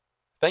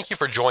Thank you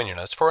for joining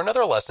us for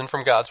another lesson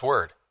from God's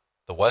Word.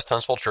 The West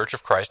Huntsville Church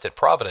of Christ at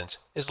Providence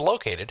is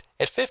located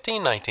at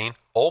 1519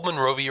 Old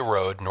Monrovia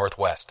Road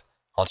Northwest,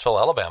 Huntsville,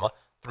 Alabama,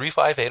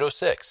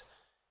 35806.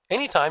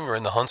 Anytime you're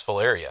in the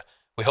Huntsville area,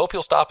 we hope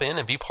you'll stop in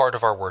and be part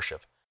of our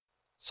worship.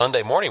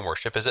 Sunday morning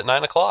worship is at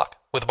 9 o'clock,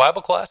 with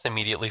Bible class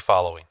immediately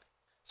following.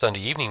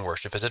 Sunday evening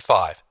worship is at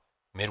 5.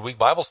 Midweek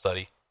Bible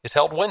study is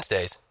held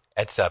Wednesdays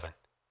at 7.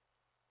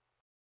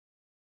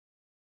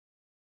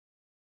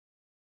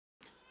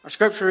 Our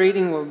scripture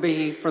reading will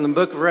be from the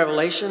book of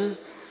Revelation,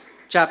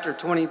 chapter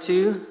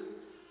 22,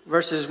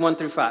 verses 1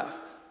 through 5.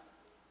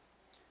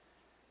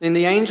 Then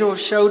the angel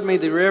showed me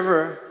the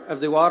river of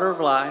the water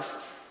of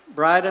life,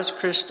 bright as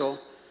crystal,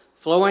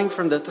 flowing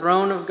from the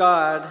throne of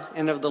God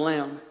and of the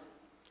Lamb,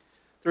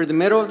 through the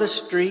middle of the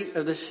street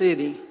of the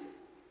city.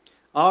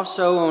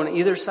 Also on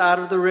either side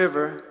of the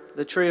river,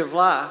 the tree of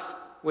life,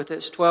 with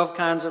its 12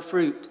 kinds of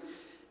fruit,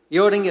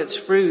 yielding its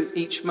fruit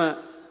each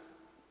month.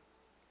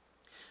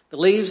 The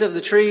leaves of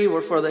the tree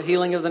were for the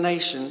healing of the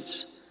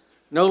nations.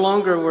 No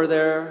longer will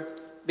there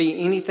be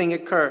anything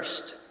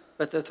accursed,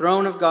 but the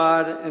throne of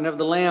God and of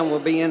the Lamb will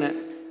be in it,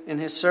 and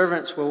his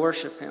servants will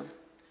worship him.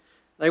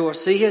 They will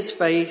see his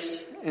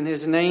face, and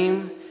his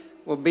name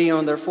will be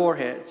on their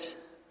foreheads.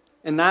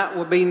 And night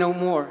will be no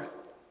more.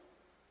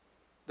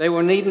 They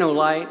will need no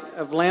light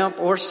of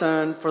lamp or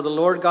sun, for the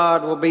Lord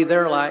God will be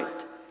their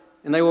light,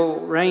 and they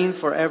will reign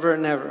forever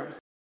and ever.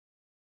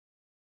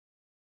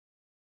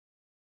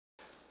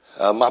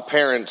 My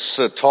parents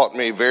taught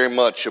me very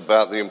much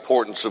about the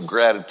importance of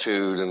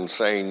gratitude and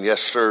saying yes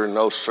sir,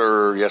 no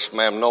sir, yes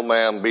ma'am, no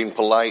ma'am, being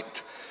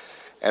polite,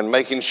 and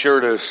making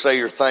sure to say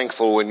you're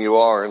thankful when you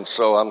are. And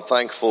so I'm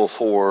thankful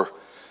for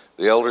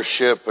the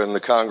eldership and the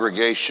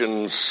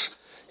congregation's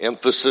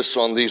emphasis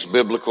on these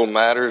biblical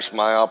matters,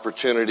 my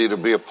opportunity to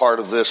be a part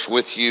of this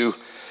with you.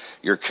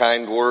 Your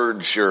kind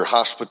words, your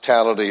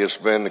hospitality has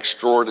been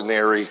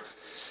extraordinary.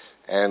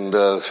 And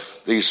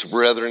these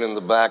brethren in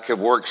the back have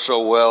worked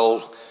so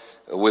well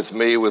with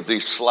me with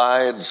these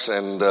slides,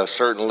 and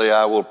certainly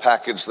I will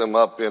package them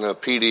up in a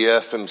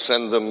PDF and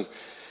send them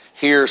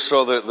here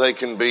so that they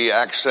can be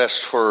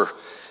accessed for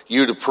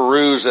you to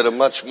peruse at a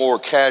much more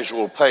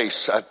casual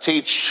pace. I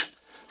teach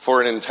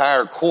for an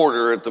entire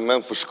quarter at the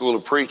Memphis School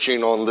of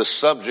Preaching on this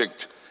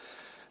subject,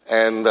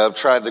 and I've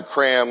tried to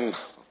cram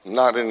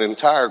not an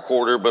entire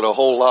quarter but a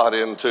whole lot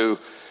into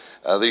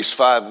these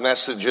 5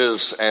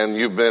 messages, and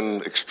you've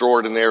been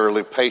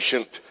extraordinarily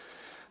patient,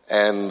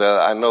 and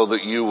I know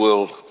that you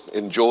will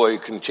enjoy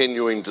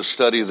continuing to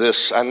study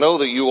this. I know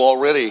that you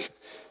already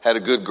had a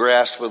good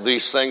grasp of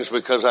these things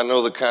because I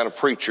know the kind of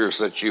preachers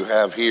that you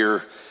have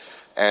here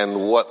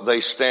and what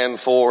they stand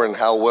for and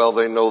how well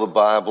they know the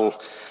Bible.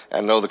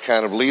 I know the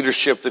kind of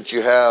leadership that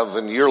you have,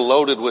 and you're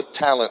loaded with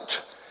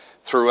talent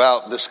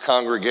throughout this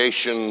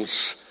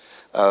congregation's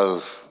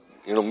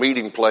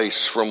meeting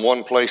place from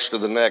one place to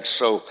the next.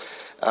 So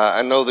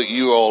I know that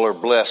you all are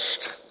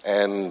blessed,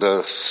 and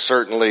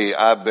certainly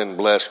I've been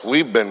blessed.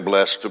 We've been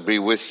blessed to be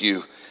with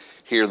you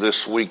here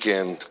this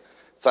weekend.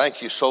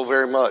 Thank you so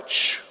very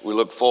much. We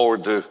look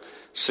forward to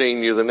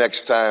seeing you the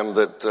next time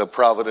that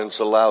Providence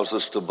allows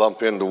us to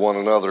bump into one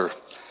another.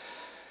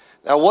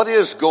 Now, what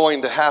is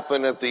going to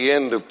happen at the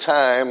end of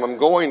time? I'm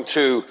going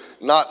to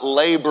not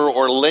labor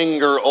or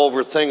linger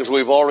over things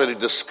we've already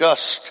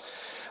discussed,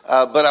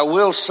 but I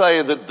will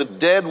say that the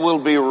dead will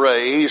be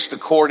raised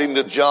according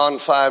to John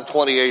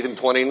 5:28 and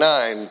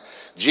 29.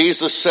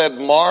 Jesus said,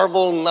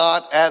 "Marvel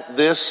not at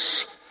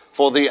this,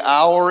 for the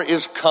hour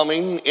is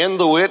coming in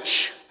the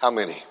which," how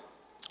many?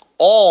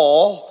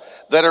 "All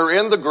that are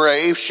in the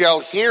grave shall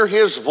hear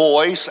his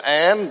voice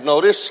and,"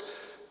 notice,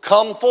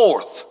 "come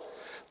forth.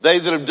 They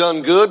that have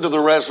done good to the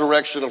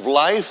resurrection of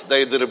life,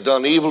 they that have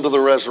done evil to the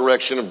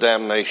resurrection of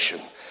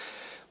damnation."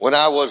 When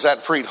I was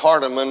at Freed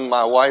Hardeman,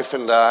 my wife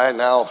and I,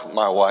 now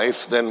my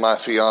wife, then my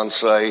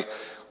fiance,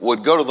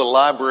 would go to the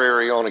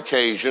library on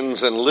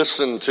occasions and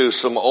listen to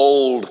some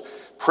old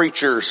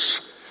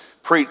preachers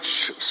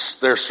preach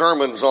their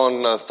sermons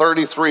on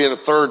 33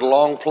 1/3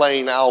 long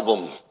playing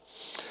album.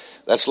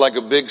 That's like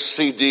a big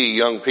CD,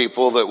 young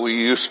people, that we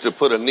used to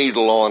put a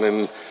needle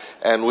on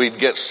and we'd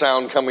get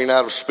sound coming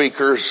out of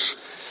speakers.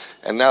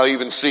 And now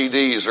even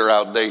CDs are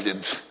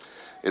outdated,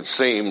 it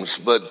seems.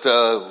 But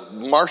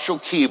Marshall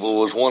Keeble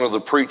was one of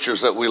the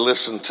preachers that we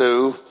listened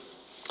to.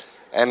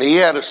 And he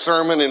had a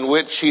sermon in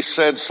which he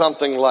said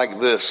something like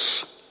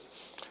this.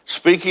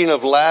 Speaking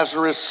of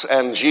Lazarus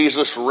and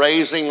Jesus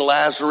raising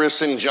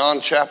Lazarus in John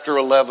chapter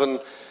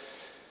 11,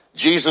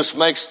 Jesus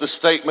makes the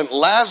statement,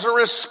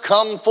 "Lazarus,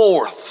 come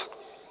forth."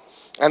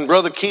 And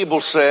Brother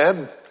Keeble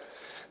said,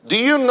 "Do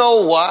you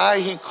know why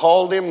he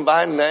called him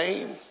by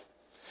name?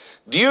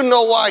 Do you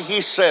know why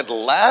he said,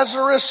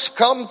 'Lazarus,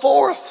 come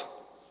forth'?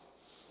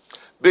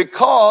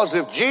 Because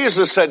if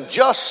Jesus had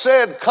just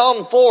said,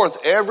 'come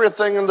forth,'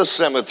 everything in the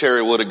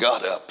cemetery would have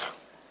got up."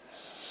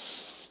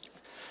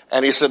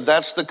 And he said,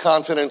 "That's the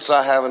confidence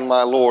I have in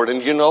my Lord."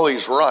 And you know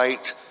he's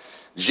right.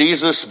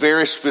 Jesus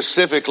very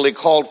specifically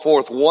called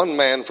forth one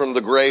man from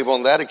the grave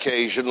on that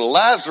occasion,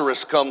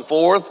 "Lazarus, come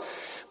forth."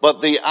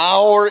 But the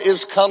hour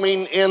is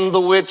coming in the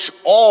which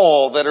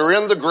all that are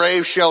in the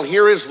grave shall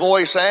hear his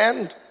voice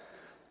and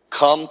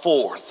come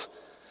forth.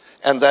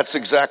 And that's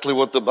exactly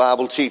what the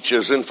Bible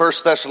teaches. In 1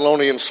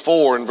 Thessalonians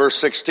 4 and verse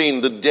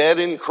 16, the dead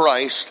in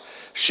Christ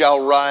shall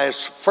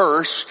rise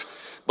first,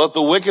 but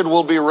the wicked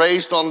will be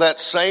raised on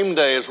that same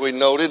day, as we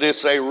noted.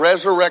 It's a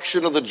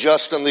resurrection of the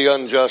just and the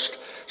unjust,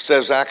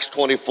 says Acts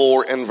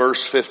 24 and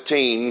verse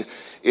 15.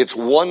 It's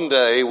one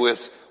day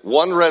with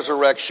one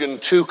resurrection,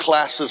 two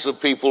classes of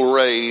people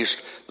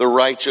raised, the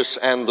righteous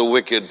and the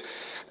wicked.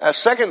 A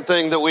second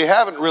thing that we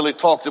haven't really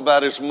talked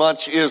about as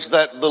much is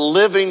that the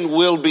living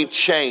will be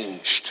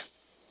changed.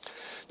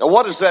 Now,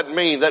 what does that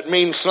mean? That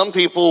means some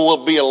people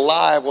will be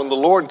alive when the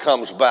Lord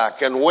comes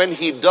back. And when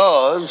he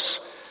does,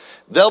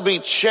 they'll be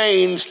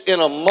changed in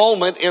a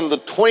moment, in the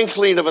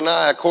twinkling of an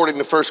eye, according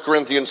to 1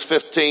 Corinthians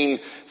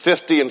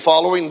 15:50 and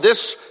following.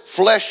 This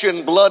flesh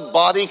and blood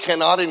body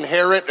cannot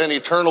inherit an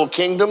eternal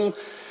kingdom.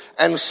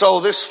 And so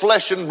this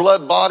flesh and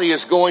blood body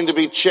is going to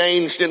be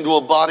changed into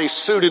a body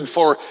suited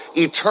for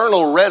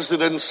eternal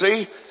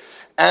residency.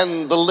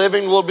 And the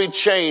living will be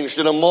changed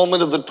in a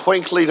moment of the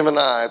twinkling of an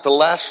eye. At the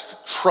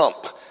last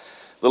trump,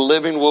 the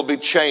living will be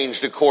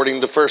changed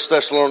according to 1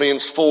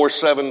 Thessalonians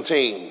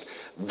 4:17.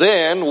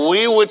 Then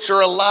we which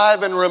are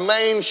alive and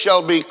remain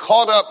shall be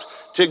caught up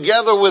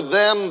together with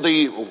them,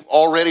 the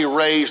already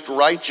raised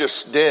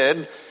righteous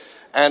dead,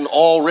 and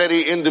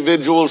already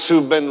individuals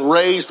who've been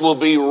raised will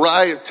be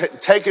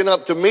taken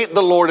up to meet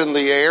the Lord in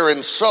the air,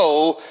 and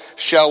so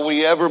shall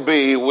we ever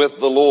be with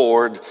the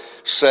Lord,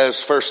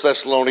 says 1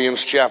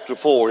 Thessalonians chapter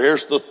 4.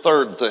 Here's the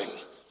third thing.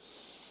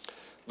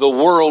 The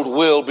world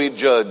will be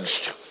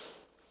judged.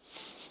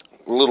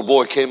 A little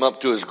boy came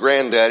up to his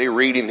granddaddy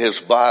reading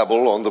his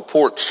Bible on the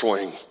porch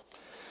swing.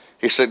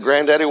 He said,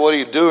 "Granddaddy, what are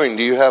you doing?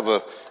 Do you have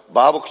a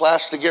Bible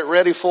class to get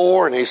ready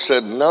for?" And he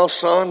said, "No,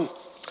 son.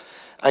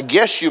 I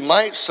guess you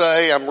might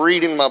say I'm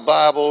reading my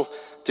Bible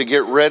to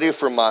get ready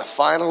for my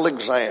final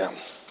exam."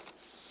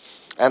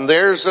 And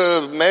there's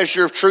a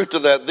measure of truth to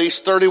that. These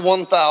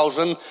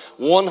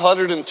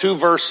 31,102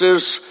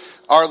 verses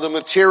are the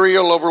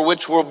material over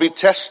which we'll be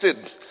tested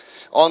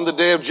on the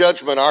day of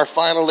judgment. Our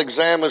final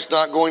exam is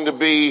not going to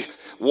be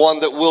one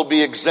that we'll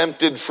be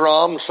exempted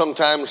from.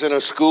 Sometimes in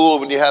a school,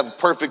 when you have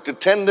perfect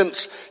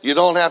attendance, you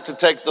don't have to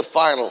take the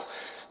final.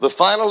 The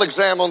final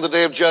exam on the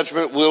day of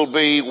judgment will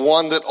be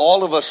one that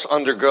all of us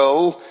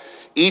undergo.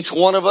 Each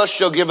one of us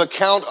shall give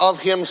account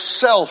of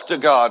himself to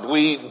God.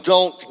 We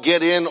don't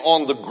get in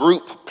on the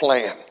group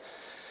plan.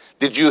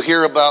 Did you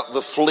hear about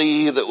the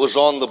flea that was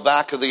on the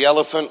back of the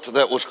elephant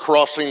that was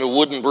crossing the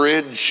wooden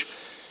bridge?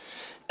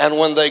 And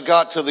when they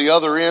got to the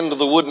other end of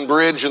the wooden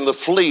bridge and the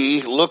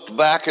flea looked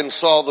back and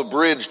saw the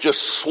bridge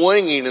just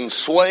swinging and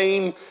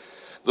swaying,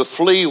 the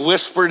flea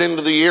whispered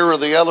into the ear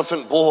of the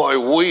elephant, "Boy,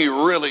 we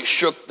really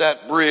shook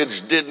that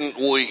bridge, didn't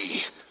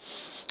we?"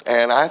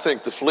 And I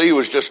think the flea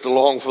was just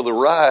along for the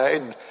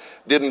ride,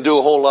 didn't do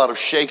a whole lot of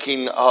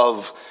shaking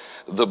of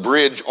the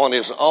bridge on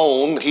his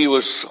own. He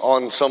was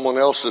on someone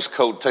else's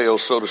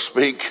coattails, so to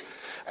speak.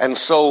 And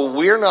so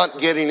we're not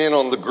getting in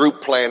on the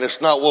group plan.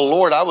 It's not, "Well,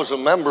 Lord, I was a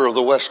member of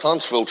the West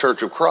Huntsville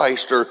Church of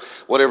Christ," or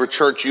whatever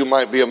church you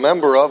might be a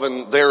member of,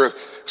 and they're a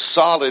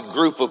solid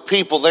group of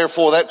people,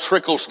 therefore that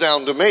trickles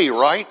down to me,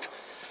 right?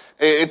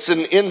 It's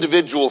an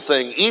individual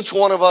thing. Each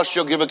one of us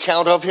shall give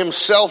account of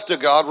himself to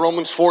God,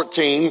 Romans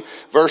 14,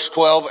 verse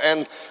 12,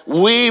 and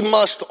we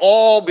must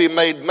all be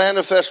made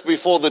manifest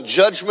before the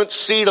judgment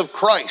seat of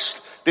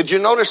Christ. Did you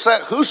notice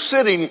that? Who's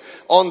sitting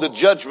on the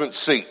judgment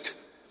seat?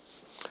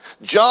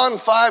 John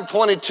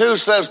 5:22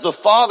 says the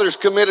Father's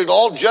committed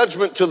all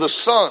judgment to the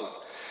Son.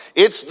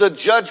 It's the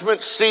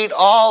judgment seat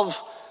of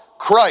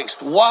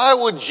Christ. Why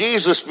would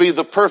Jesus be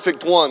the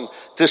perfect one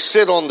to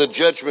sit on the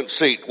judgment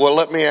seat? Well,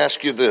 let me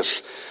ask you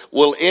this.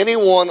 Will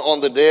anyone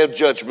on the day of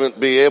judgment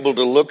be able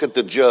to look at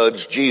the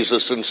judge,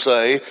 Jesus, and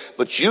say,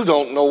 "But you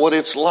don't know what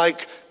it's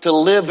like to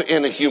live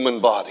in a human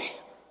body.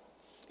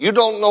 You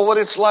don't know what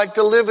it's like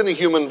to live in a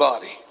human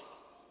body"?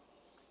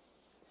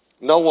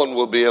 No one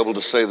will be able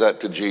to say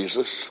that to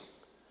Jesus,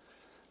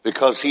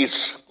 because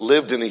he's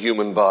lived in a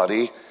human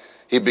body.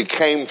 He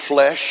became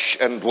flesh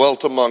and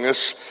dwelt among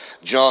us,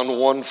 John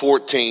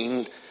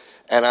 1:14.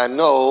 And I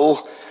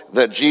know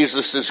that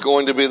Jesus is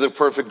going to be the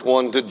perfect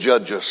one to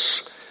judge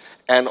us.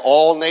 And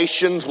all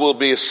nations will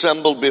be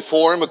assembled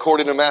before him,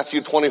 according to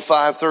Matthew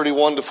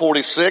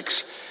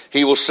 25:31-46.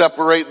 He will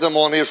separate them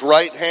on his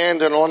right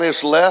hand and on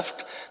his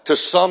left. To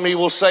some he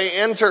will say,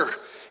 "Enter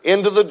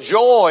into the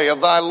joy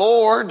of thy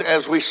Lord,"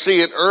 as we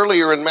see it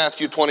earlier in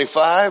Matthew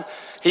 25.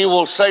 He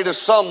will say to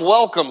some,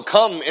 "Welcome,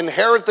 come,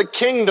 inherit the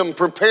kingdom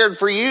prepared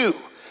for you."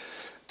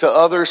 To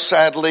others,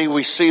 sadly,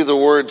 we see the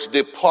words,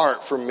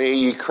 "Depart from me,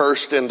 ye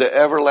cursed, into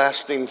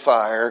everlasting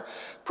fire,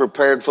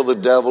 prepared for the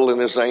devil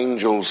and his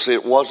angels."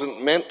 It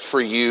wasn't meant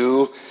for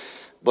you,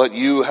 but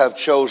you have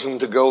chosen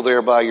to go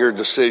there by your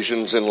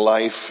decisions in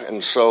life.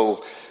 And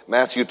so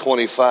Matthew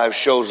 25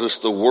 shows us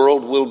the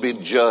world will be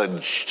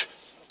judged.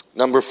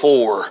 Number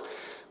 4,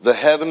 the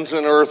heavens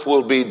and earth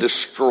will be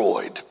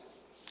destroyed.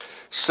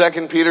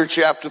 2 Peter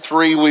chapter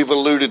 3 we've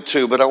alluded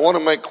to, but I want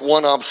to make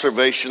one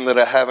observation that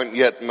I haven't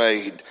yet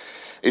made.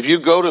 If you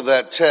go to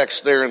that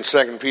text there in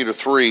 2 Peter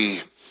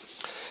 3,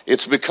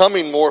 it's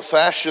becoming more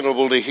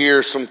fashionable to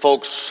hear some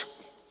folks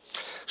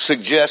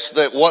suggest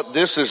that what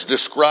this is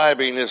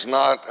describing is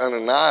not an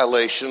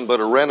annihilation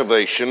but a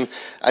renovation.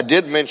 I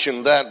did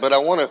mention that, but I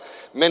want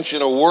to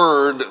mention a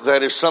word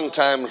that is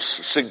sometimes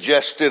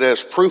suggested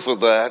as proof of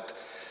that.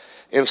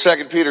 In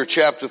 2 Peter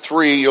chapter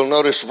 3, you'll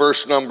notice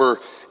verse number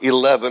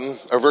 11,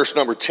 or verse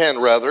number 10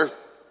 rather.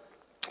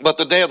 But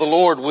the day of the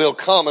Lord will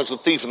come as a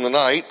thief in the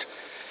night,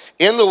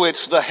 in the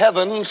which the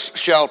heavens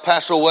shall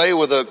pass away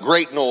with a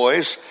great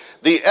noise,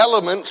 the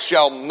elements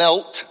shall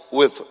melt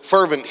with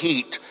fervent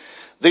heat,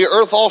 the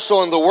earth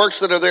also and the works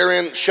that are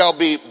therein shall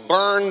be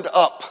burned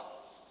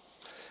up.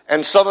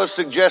 And some have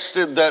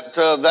suggested that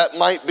that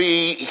might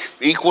be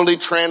equally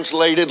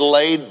translated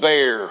laid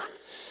bare,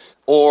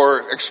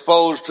 or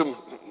exposed to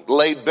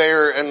laid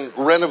bare, and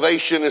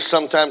renovation is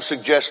sometimes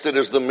suggested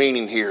as the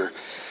meaning here.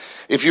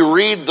 If you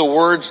read the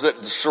words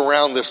that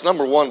surround this,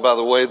 number one, by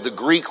the way, the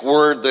Greek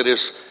word that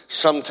is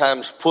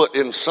sometimes put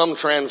in some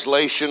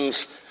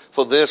translations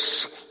for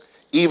this,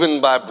 even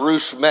by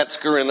Bruce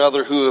Metzger and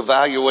others who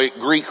evaluate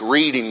Greek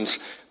readings,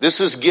 this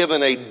is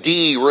given a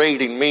D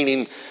rating,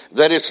 meaning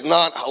that it's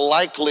not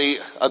likely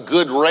a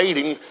good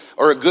rating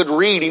or a good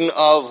reading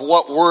of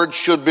what words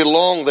should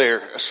belong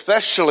there,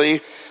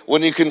 especially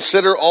when you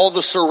consider all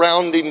the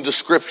surrounding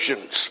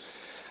descriptions.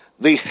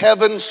 The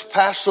heavens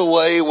pass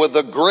away with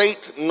a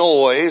great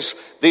noise,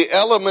 the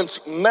elements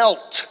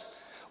melt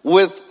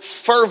with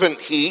fervent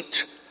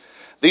heat,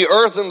 the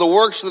earth and the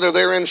works that are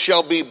therein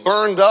shall be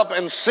burned up,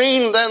 and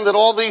seeing then that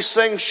all these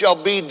things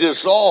shall be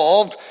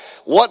dissolved,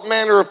 what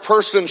manner of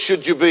person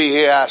should you be,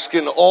 he asked,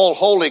 in all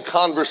holy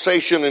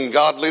conversation and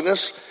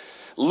godliness,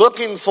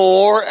 looking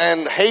for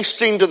and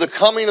hasting to the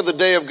coming of the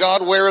day of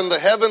God, wherein the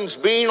heavens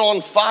being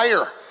on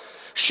fire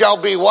shall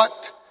be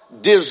what?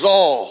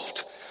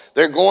 Dissolved.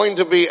 They're going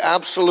to be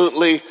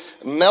absolutely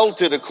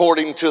melted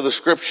according to the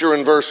scripture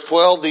in verse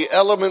 12. The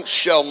elements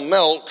shall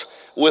melt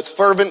with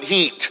fervent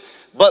heat.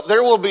 But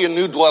there will be a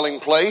new dwelling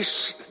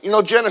place. You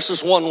know,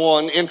 Genesis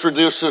 1:1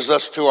 introduces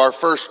us to our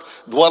first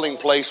dwelling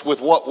place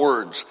with what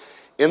words?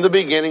 In the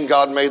beginning,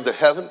 God made the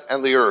heaven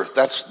and the earth.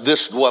 That's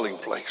this dwelling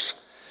place.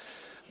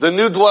 The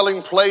new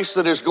dwelling place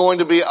that is going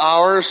to be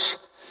ours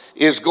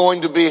is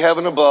going to be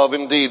heaven above,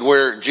 indeed,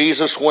 where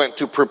Jesus went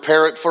to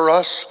prepare it for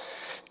us.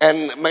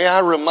 And may I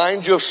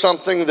remind you of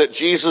something that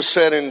Jesus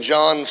said in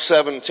John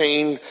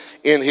 17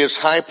 in his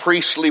high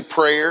priestly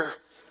prayer.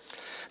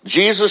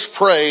 Jesus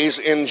prays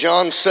in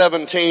John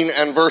 17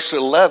 and verse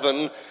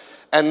 11,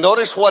 and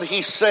notice what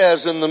he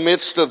says in the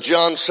midst of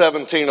John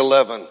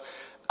 17:11.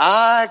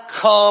 I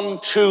come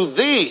to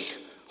thee,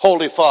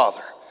 Holy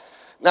Father.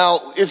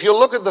 Now, if you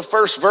look at the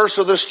first verse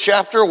of this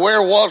chapter,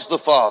 where was the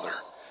Father?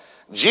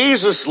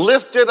 Jesus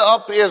lifted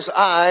up his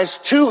eyes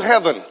to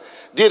heaven.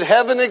 Did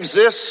heaven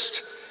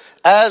exist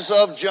as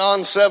of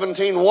John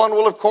 17:1?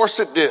 Well, of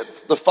course it did.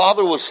 The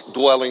Father was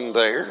dwelling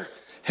there.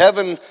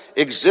 Heaven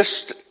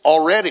exists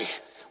already.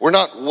 We're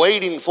not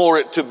waiting for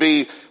it to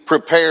be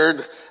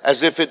prepared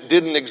as if it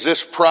didn't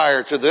exist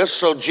prior to this.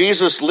 So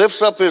Jesus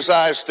lifts up his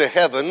eyes to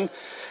heaven,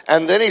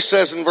 and then he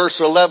says in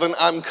verse 11,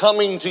 I'm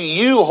coming to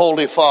you,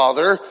 Holy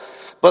Father.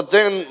 But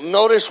then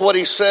notice what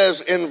he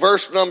says in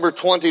verse number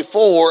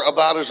 24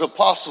 about his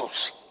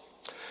apostles.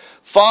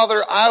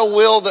 Father, I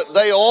will that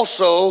they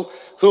also,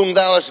 whom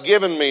thou hast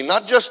given me,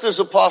 not just as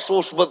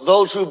apostles, but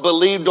those who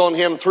believed on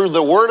him through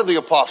the word of the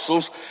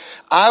apostles,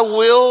 I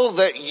will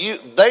that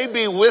they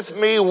be with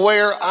me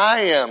where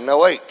I am.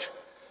 Now wait,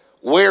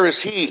 where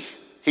is he?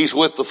 He's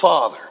with the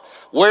Father.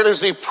 Where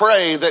does he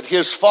pray that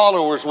his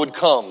followers would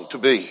come to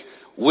be?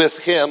 With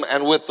him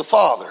and with the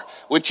Father,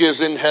 which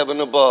is in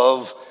heaven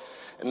above,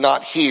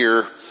 not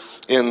here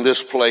in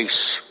this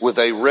place. With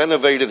a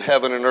renovated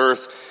heaven and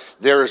earth,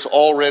 there is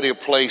already a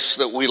place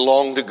that we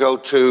long to go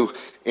to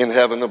in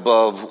heaven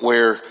above,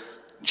 where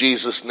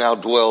Jesus now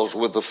dwells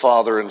with the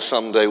Father, and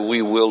someday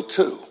we will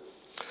too.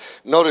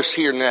 Notice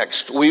here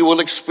next, we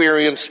will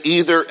experience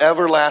either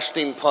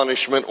everlasting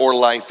punishment or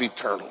life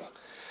eternal.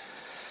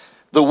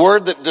 The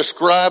word that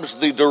describes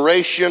the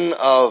duration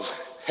of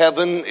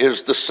heaven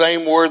is the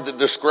same word that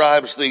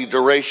describes the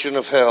duration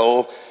of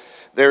hell.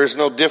 There is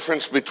no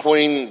difference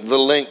between the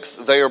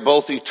length. They are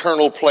both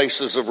eternal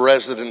places of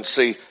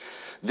residency.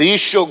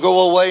 These shall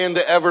go away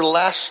into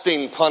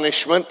everlasting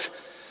punishment,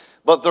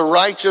 but the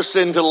righteous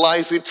into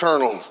life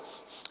eternal.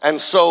 And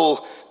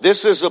so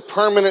this is a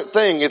permanent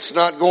thing. It's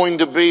not going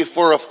to be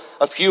for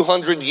a few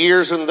hundred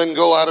years and then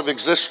go out of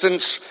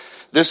existence.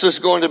 This is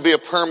going to be a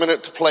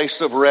permanent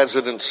place of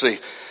residency.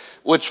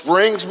 Which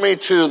brings me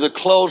to the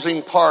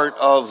closing part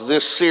of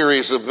this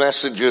series of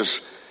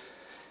messages.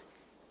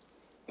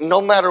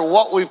 No matter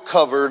what we've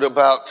covered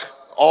about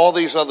all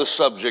these other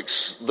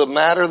subjects, the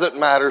matter that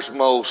matters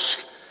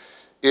most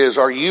is,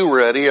 are you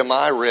ready? Am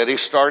I ready?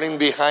 Starting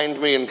behind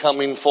me and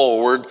coming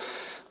forward,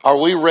 are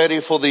we ready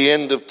for the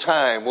end of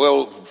time?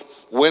 Well,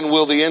 when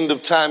will the end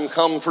of time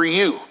come for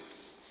you?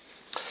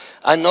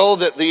 I know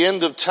that the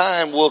end of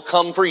time will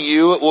come for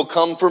you. It will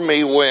come for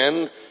me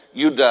when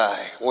you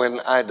die, when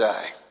I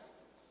die.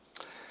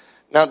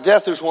 Now,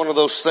 death is one of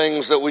those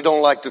things that we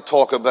don't like to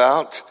talk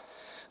about,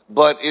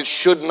 but it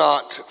should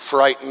not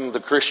frighten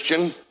the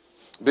Christian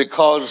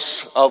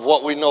because of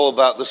what we know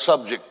about the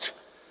subject.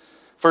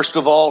 First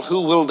of all,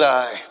 who will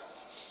die?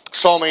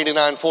 Psalm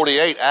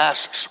 89:48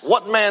 asks,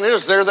 what man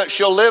is there that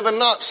shall live and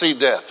not see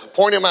death?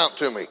 Point him out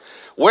to me.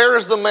 Where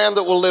is the man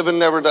that will live and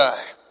never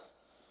die?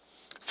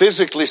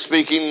 Physically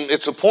speaking,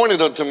 it's appointed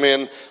unto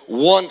men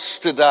once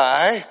to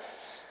die,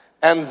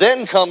 and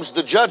then comes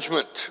the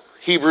judgment.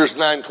 Hebrews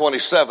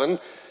 9:27.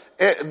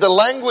 The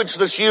language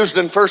that's used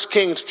in 1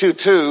 Kings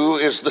 2:2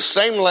 is the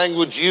same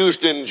language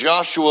used in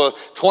Joshua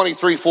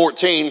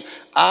 23:14.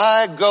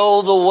 I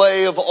go the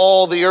way of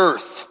all the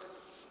earth.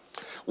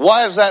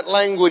 Why is that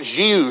language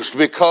used?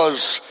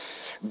 Because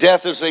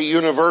death is a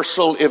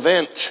universal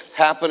event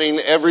happening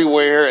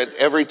everywhere at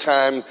every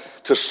time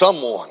to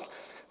someone.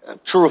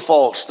 True or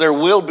false? There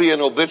will be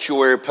an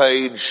obituary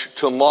page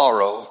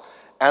tomorrow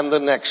and the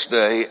next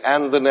day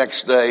and the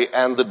next day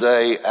and the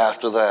day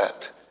after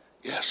that.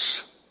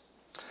 Yes.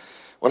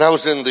 When I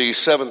was in the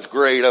 7th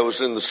grade, I was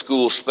in the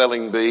school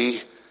spelling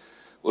bee,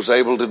 was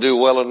able to do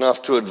well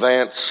enough to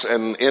advance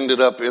and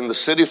ended up in the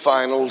city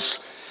finals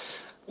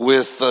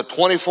with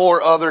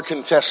 24 other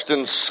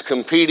contestants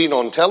competing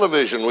on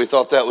television. We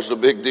thought that was a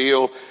big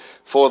deal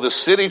for the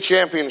city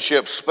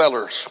championship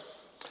spellers.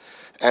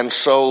 And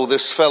so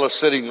this fella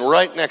sitting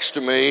right next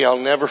to me, I'll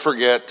never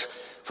forget,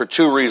 for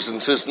 2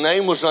 reasons. His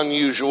name was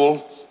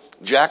unusual,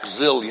 Jack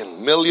Zillion,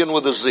 million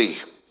with a Z.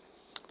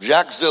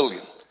 Jack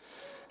Zillion.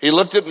 He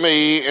looked at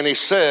me and he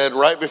said,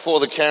 right before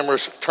the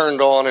cameras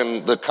turned on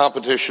and the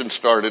competition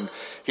started,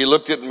 he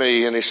looked at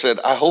me and he said,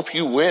 I hope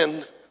you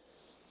win.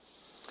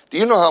 Do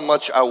you know how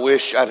much I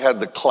wish I'd had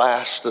the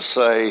class to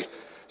say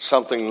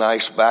something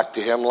nice back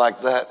to him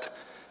like that?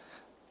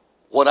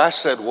 What I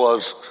said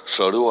was,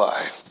 so do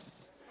I.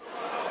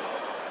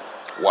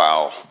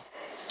 Wow.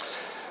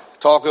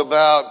 Talk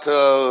about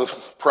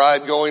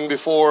pride going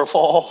before a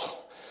fall,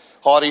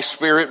 haughty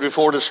spirit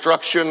before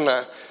destruction.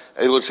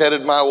 It was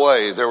headed my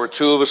way. There were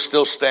 2 of us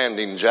still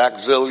standing, Jack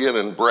Zillion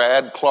and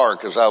Brad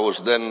Clark, as I was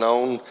then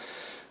known.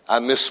 I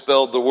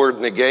misspelled the word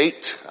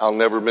negate. I'll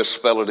never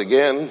misspell it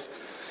again.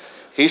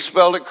 He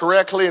spelled it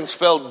correctly and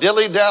spelled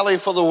dilly-dally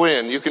for the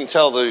win. You can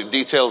tell the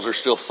details are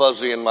still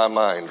fuzzy in my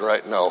mind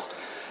right now.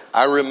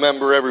 I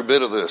remember every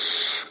bit of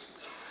this.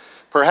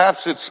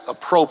 Perhaps it's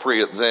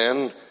appropriate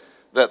then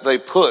that they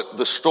put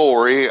the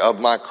story of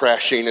my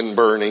crashing and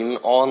burning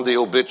on the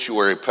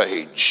obituary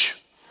page.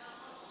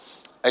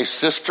 A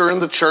sister in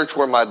the church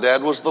where my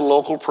dad was the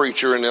local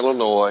preacher in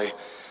Illinois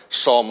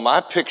saw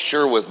my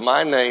picture with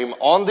my name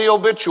on the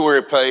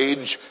obituary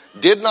page,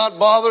 did not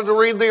bother to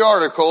read the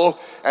article,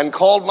 and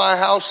called my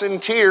house in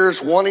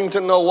tears wanting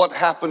to know what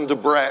happened to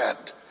Brad.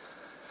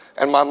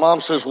 And my mom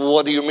says, well,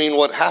 what do you mean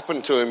what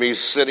happened to him? He's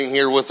sitting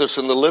here with us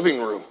in the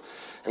living room.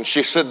 And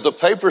she said, the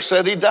paper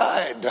said he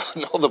died.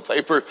 No, the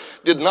paper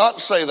did not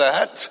say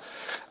that.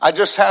 I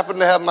just happened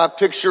to have my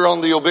picture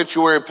on the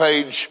obituary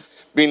page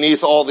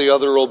beneath all the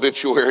other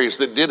obituaries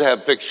that did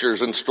have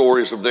pictures and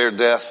stories of their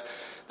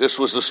death. This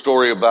was the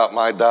story about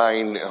my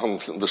dying on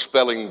the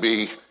spelling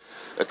bee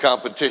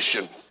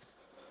competition.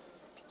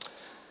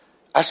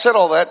 I said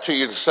all that to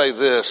you to say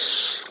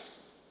this.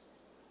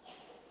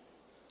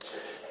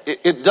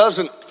 It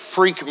doesn't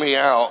freak me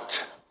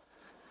out,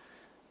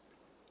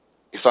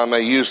 if I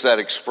may use that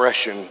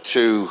expression,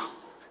 to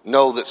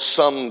know that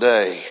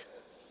someday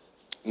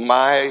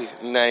my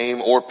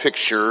name or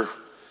picture,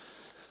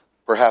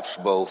 perhaps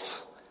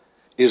both,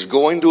 is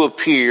going to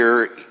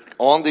appear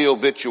on the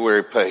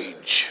obituary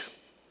page.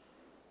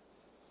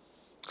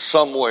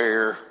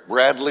 Somewhere,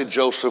 Bradley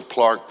Joseph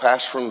Clark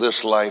passed from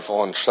this life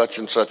on such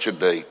and such a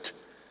date.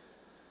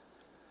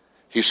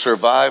 He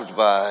survived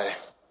by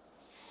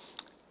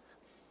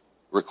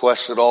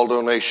requests that all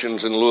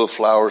donations in lieu of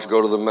flowers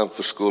go to the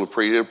Memphis School of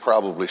Preaching. He'd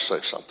probably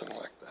say something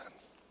like that.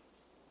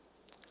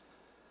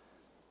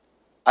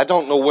 I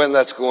don't know when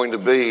that's going to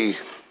be,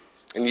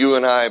 and you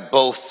and I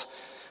both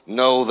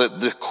know that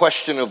the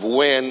question of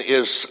when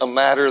is a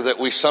matter that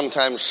we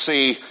sometimes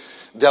see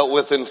dealt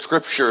with in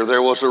Scripture.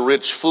 There was a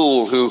rich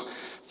fool who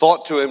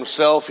thought to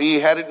himself he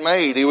had it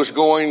made. He was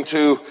going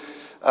to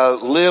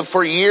live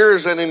for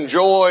years and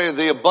enjoy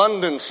the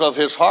abundance of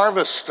his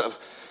harvest,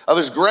 of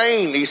his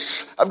grain.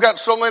 I've got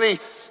so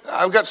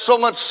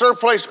much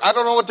surplus, I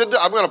don't know what to do.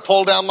 I'm going to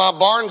pull down my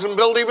barns and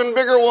build even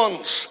bigger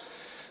ones.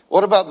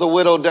 What about the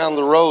widow down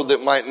the road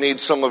that might need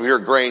some of your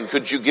grain?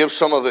 Could you give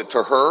some of it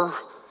to her?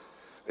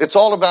 It's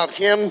all about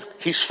him.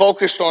 He's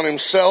focused on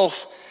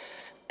himself.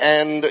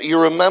 And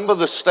you remember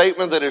the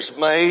statement that is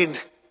made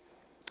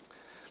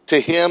to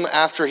him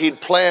after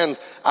he'd planned,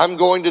 I'm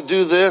going to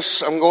do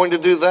this, I'm going to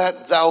do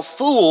that. Thou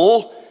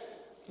fool,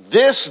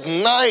 this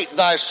night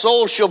thy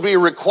soul shall be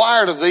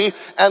required of thee,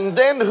 and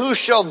then who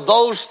shall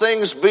those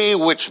things be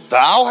which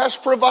thou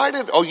hast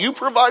provided? Oh, you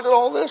provided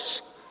all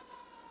this?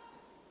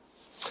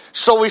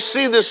 So we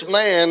see this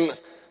man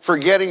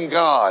forgetting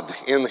God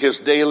in his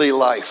daily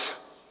life.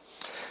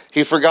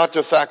 He forgot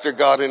to factor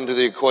God into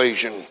the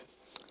equation.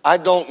 I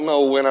don't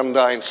know when I'm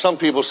dying. Some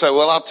people say,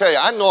 well, I'll tell you,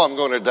 I know I'm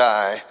going to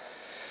die,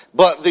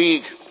 but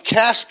the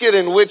casket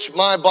in which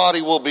my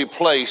body will be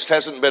placed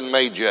hasn't been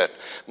made yet.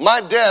 My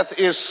death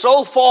is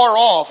so far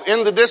off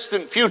in the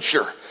distant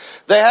future.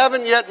 They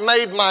haven't yet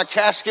made my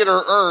casket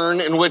or urn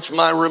in which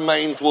my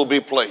remains will be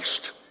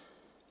placed.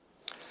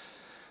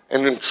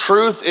 And in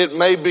truth, it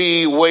may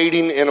be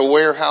waiting in a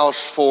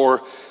warehouse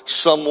for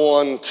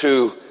someone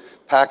to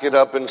pack it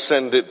up and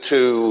send it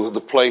to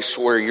the place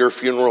where your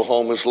funeral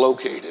home is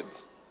located.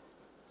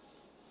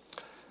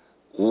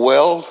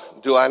 Well,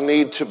 do I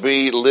need to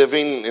be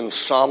living in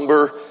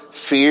somber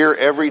fear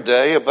every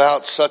day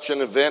about such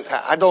an event?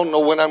 I don't know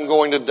when I'm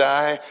going to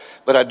die,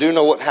 but I do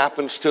know what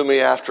happens to me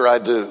after I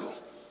do.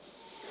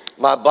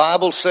 My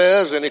Bible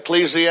says in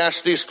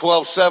Ecclesiastes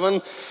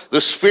 12:7,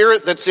 the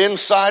spirit that's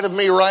inside of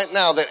me right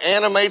now that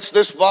animates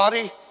this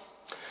body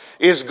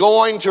is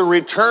going to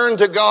return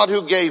to God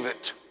who gave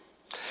it.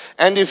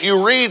 And if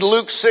you read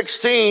Luke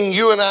 16,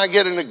 you and I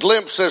get a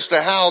glimpse as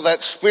to how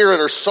that spirit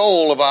or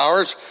soul of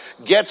ours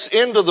gets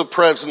into the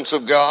presence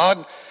of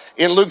God.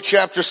 In Luke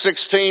chapter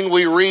 16,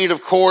 we read,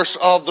 of course,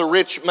 of the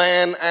rich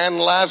man and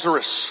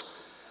Lazarus.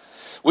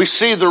 We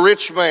see the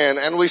rich man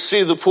and we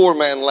see the poor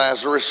man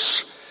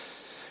Lazarus.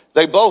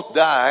 They both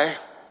die.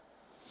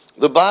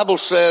 The Bible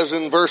says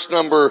in verse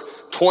number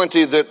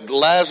 20 that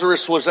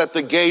Lazarus was at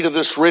the gate of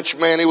this rich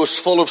man. He was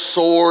full of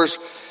sores,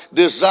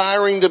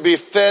 desiring to be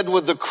fed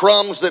with the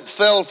crumbs that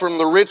fell from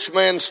the rich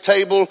man's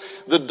table.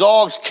 The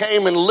dogs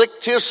came and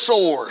licked his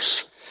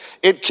sores.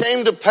 It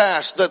came to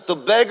pass that the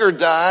beggar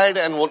died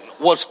and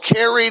was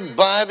carried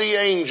by the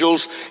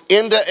angels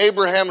into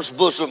Abraham's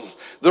bosom.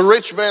 The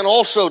rich man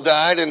also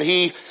died and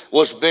he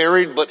was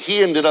buried, but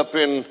he ended up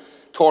in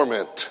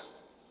torment.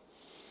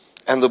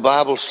 And the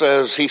Bible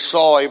says he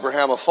saw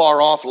Abraham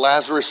afar off,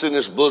 Lazarus in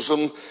his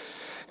bosom,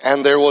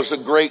 and there was a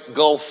great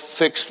gulf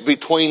fixed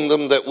between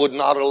them that would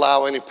not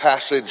allow any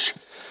passage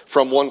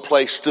from one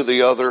place to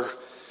the other.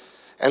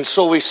 And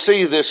so we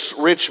see this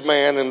rich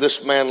man and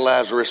this man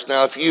Lazarus.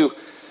 Now,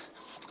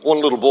 one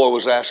little boy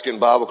was asking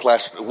Bible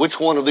class, which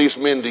one of these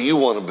men do you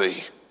want to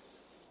be?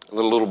 And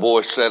the little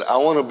boy said, I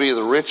want to be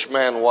the rich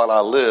man while I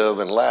live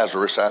and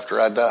Lazarus after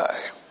I die.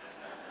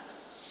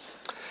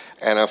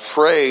 And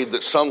afraid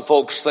that some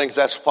folks think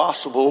that's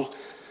possible.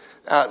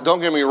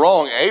 Don't get me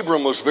wrong,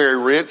 Abram was very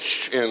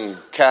rich in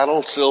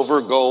cattle,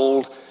 silver,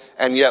 gold,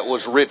 and yet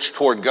was rich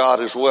toward God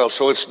as well.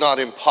 So it's not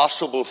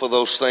impossible for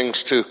those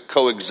things to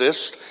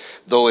coexist,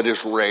 though it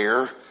is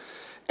rare.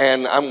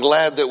 And I'm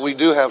glad that we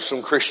do have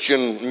some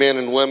Christian men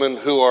and women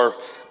who are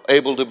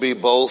able to be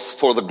both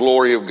for the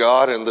glory of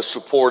God and the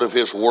support of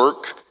his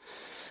work.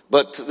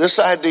 But this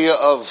idea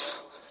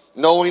of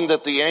knowing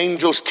that the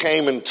angels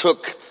came and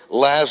took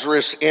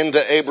Lazarus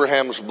into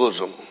Abraham's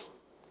bosom.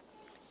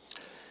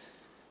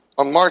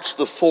 On March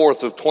the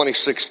 4th of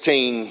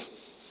 2016,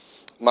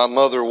 my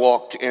mother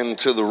walked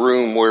into the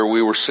room where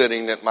we were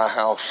sitting at my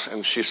house,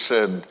 and she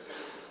said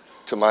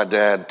to my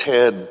dad,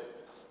 Ted,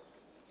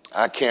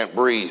 I can't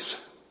breathe.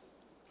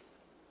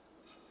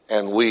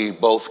 And we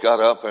both got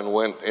up and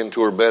went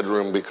into her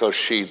bedroom because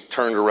she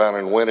turned around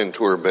and went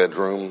into her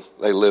bedroom.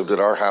 They lived at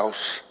our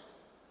house.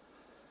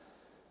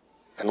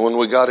 And when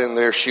we got in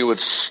there, she would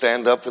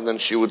stand up and then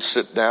she would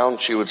sit down.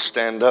 She would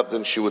stand up,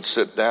 then she would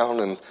sit down,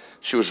 and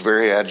she was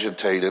very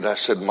agitated. I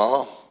said,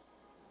 Mom,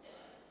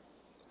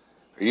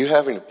 are you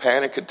having a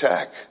panic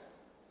attack?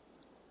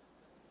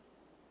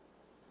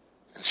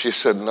 And she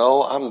said,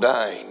 no, I'm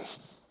dying.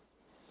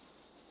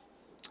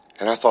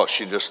 And I thought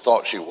she just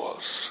thought she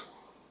was.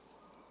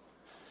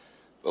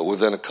 But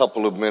within a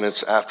couple of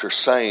minutes after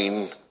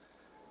saying,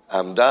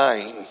 I'm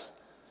dying,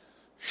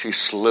 she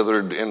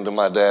slithered into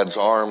my dad's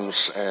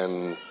arms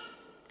and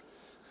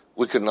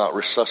we could not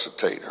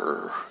resuscitate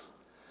her.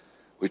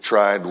 We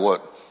tried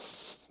what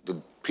the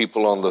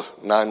people on the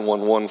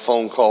 911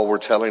 phone call were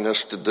telling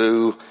us to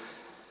do,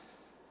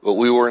 but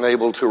we weren't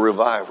able to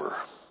revive her.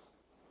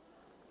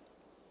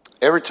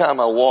 Every time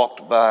I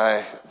walked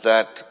by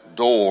that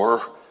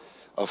door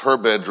of her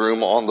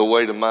bedroom on the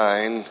way to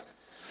mine,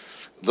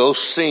 those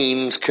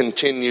scenes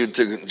continued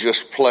to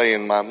just play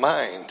in my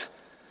mind.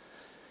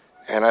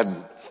 And I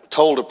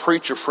told a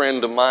preacher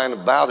friend of mine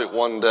about it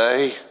one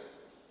day,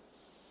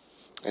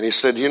 and he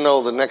said, you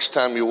know, the next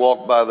time you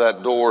walk by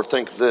that door,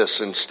 think this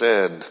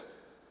instead.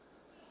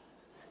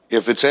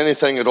 If it's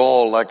anything at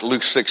all like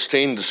Luke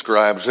 16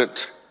 describes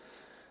it,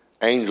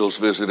 angels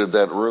visited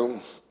that room.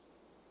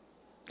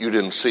 You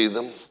didn't see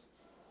them,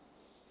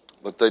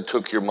 but they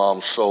took your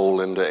mom's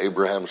soul into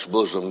Abraham's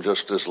bosom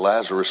just as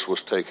Lazarus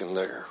was taken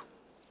there.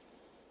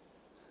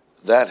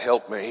 That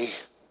helped me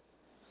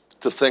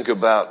to think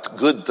about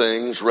good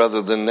things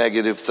rather than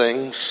negative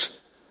things.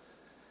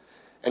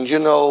 And you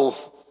know,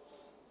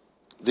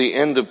 the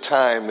end of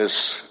time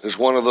is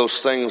one of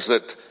those things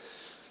that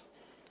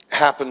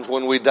happens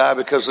when we die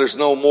because there's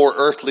no more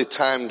earthly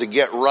time to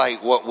get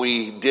right what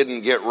we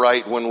didn't get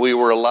right when we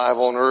were alive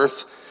on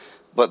earth.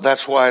 But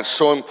that's why it's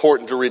so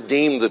important to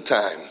redeem the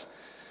time.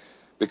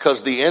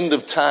 because the end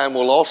of time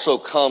will also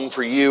come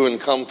for you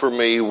and come for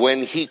me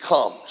when he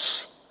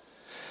comes.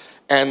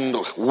 And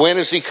when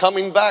is he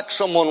coming back?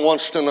 Someone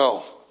wants to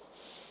know.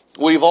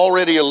 We've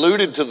already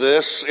alluded to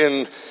this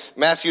in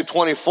Matthew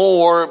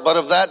 24, but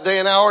of that day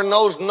and hour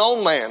knows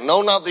no man,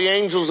 no, not the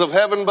angels of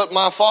heaven, but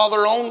my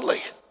Father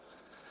only.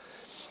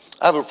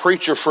 I have a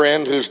preacher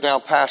friend who's now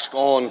passed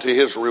on to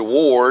his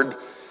reward,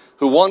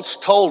 who once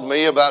told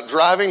me about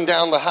driving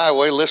down the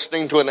highway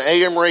listening to an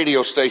AM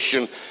radio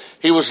station.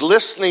 He was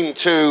listening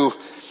to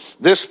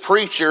this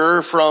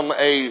preacher from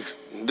a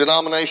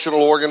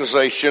denominational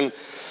organization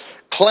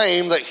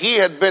claim that he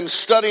had been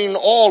studying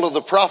all of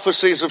the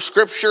prophecies of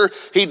Scripture.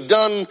 He'd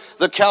done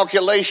the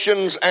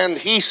calculations, and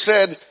he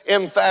said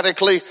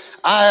emphatically,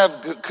 I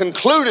have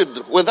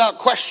concluded without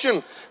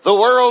question the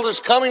world is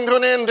coming to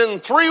an end in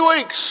 3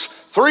 weeks.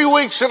 3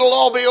 weeks, it'll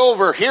all be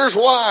over. Here's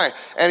why.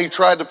 And he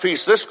tried to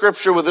piece this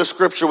scripture with this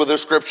scripture with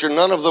this scripture.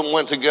 None of them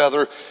went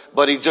together,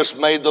 but he just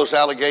made those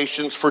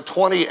allegations. For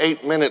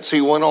 28 minutes,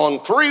 he went on,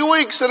 3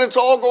 weeks and it's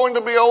all going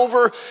to be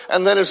over.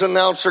 And then his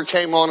announcer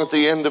came on at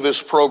the end of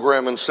his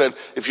program and said,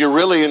 if you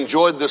really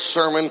enjoyed this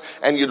sermon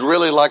and you'd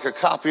really like a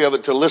copy of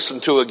it to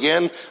listen to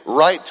again,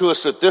 write to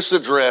us at this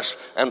address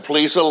and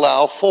please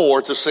allow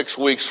 4 to 6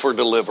 weeks for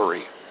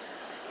delivery.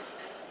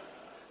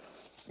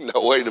 No,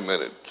 wait a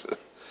minute.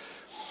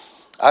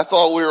 I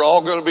thought we were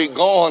all going to be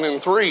gone in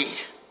 3.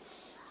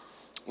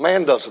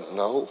 Man doesn't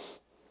know.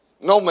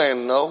 No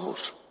man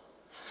knows.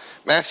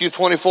 Matthew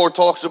 24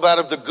 talks about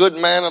if the good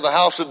man of the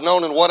house had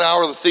known in what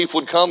hour the thief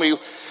would come,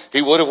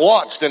 he would have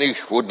watched and he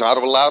would not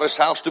have allowed his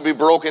house to be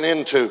broken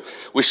into.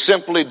 We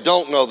simply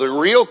don't know. The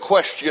real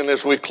question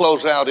as we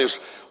close out is,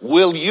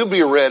 will you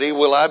be ready?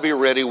 Will I be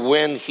ready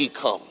when he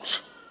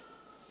comes?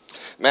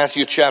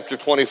 Matthew chapter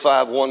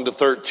 25, 1 to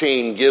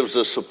 13 gives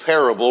us a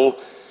parable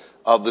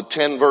of the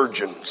 10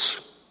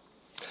 virgins.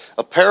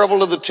 A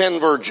parable of the 10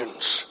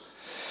 virgins.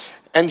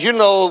 And you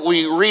know,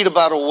 we read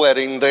about a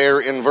wedding there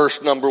in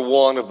verse number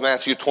 1 of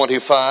Matthew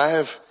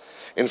 25.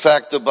 In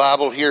fact, the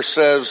Bible here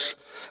says,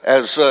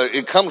 as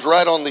it comes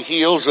right on the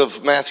heels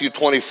of Matthew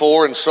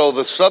 24, and so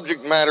the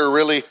subject matter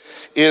really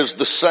is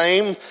the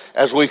same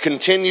as we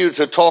continue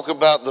to talk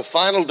about the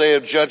final day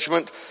of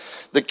judgment.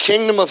 The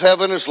kingdom of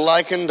heaven is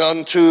likened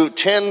unto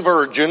 10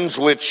 virgins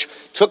which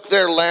took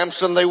their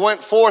lamps and they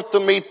went forth to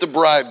meet the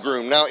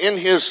bridegroom. Now in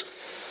his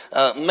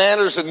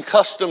Manners and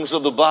Customs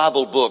of the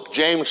Bible book,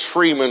 James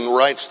Freeman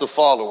writes the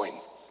following.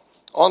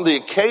 On the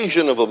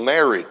occasion of a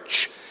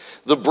marriage,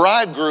 the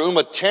bridegroom,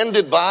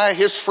 attended by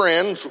his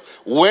friends,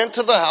 went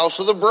to the house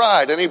of the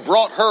bride, and he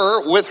brought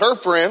her with her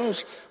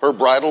friends, her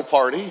bridal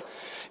party,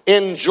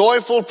 in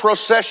joyful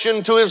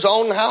procession to his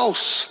own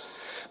house.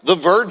 The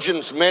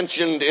virgins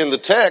mentioned in the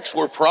text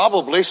were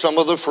probably some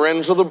of the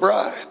friends of the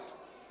bride.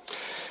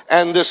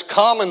 And this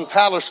common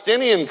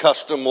Palestinian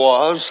custom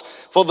was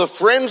for the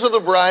friends of the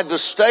bride to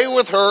stay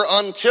with her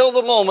until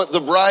the moment the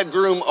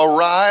bridegroom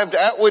arrived,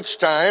 at which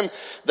time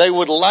they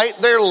would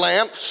light their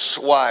lamps.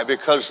 Why?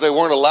 Because they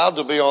weren't allowed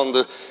to be on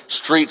the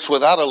streets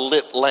without a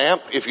lit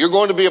lamp. If you're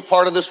going to be a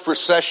part of this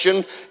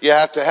procession, you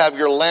have to have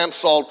your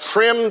lamps all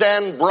trimmed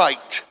and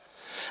bright.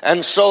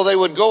 And so they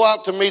would go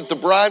out to meet the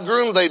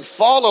bridegroom. They'd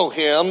follow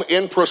him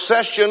in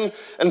procession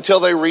until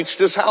they reached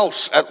his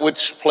house, at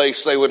which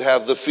place they would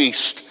have the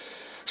feast.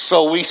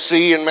 So we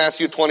see in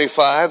Matthew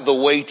 25 the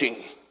waiting.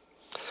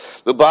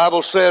 The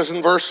Bible says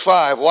in verse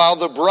 5, while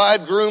the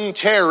bridegroom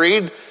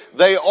tarried,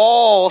 they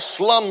all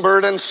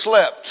slumbered and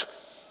slept.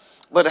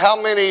 But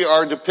how many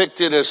are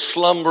depicted as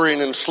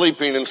slumbering and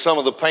sleeping in some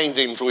of the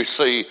paintings we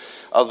see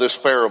of this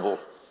parable?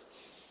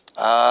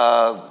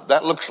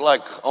 That looks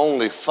like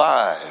only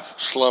 5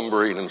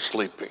 slumbering and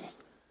sleeping.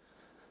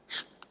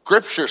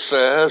 Scripture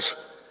says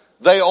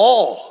they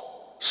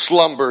all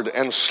slumbered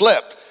and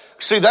slept.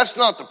 See, that's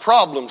not the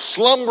problem.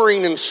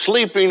 Slumbering and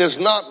sleeping is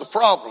not the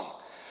problem.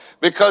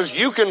 Because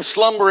you can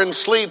slumber and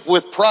sleep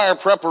with prior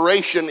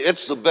preparation.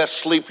 It's the best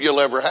sleep you'll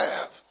ever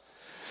have.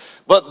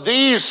 But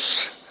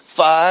these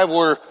 5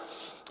 were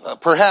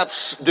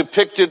perhaps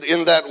depicted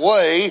in that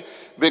way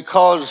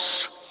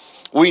because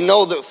we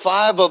know that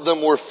 5 of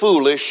them were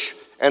foolish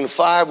and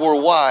 5 were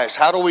wise.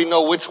 How do we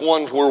know which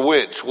ones were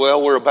which?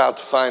 Well, we're about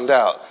to find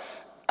out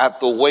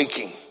at the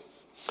waking.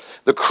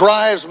 The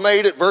cry is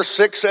made at verse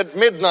 6 at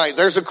midnight.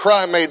 There's a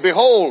cry made.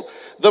 Behold,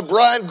 the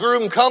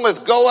bridegroom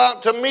cometh, go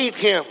out to meet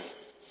him.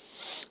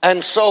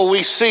 And so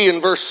we see in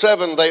verse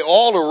 7, they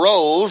all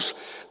arose,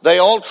 they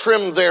all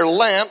trimmed their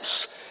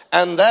lamps,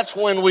 and that's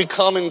when we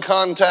come in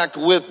contact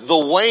with the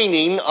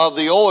waning of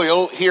the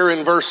oil. Here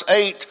in verse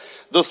 8,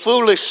 the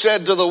foolish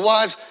said to the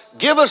wise,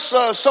 give us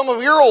some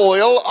of your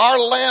oil. Our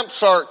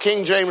lamps are,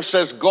 King James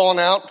says, gone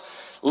out.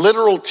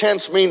 Literal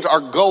tense means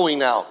are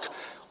going out.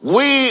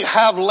 We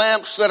have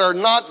lamps that are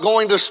not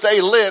going to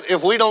stay lit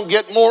if we don't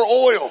get more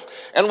oil.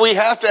 And we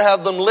have to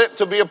have them lit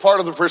to be a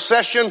part of the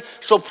procession.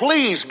 So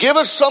please, give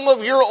us some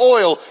of your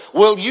oil.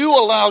 Will you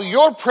allow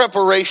your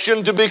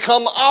preparation to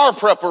become our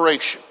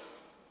preparation?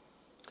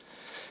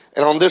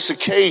 And on this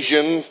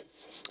occasion,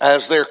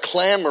 as they're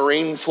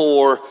clamoring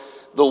for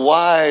the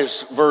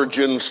wise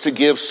virgins to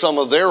give some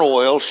of their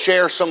oil.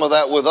 Share some of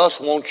that with us,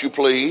 won't you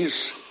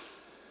please?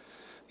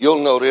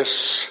 You'll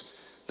notice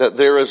that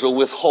there is a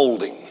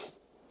withholding.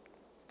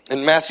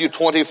 In Matthew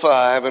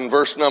 25 and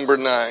verse number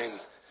 9,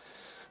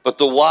 but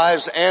the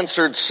wise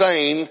answered,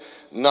 saying,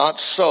 not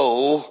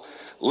so,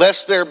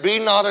 lest there be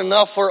not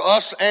enough for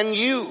us and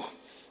you.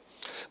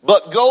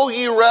 But go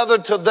ye rather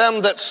to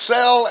them that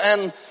sell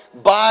and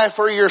buy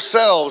for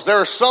yourselves. There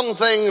are some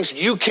things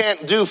you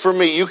can't do for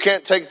me. You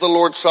can't take the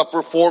Lord's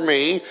Supper for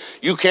me.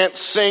 You can't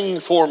sing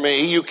for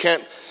me. You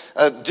can't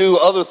do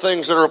other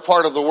things that are a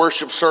part of the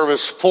worship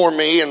service for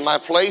me in my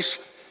place.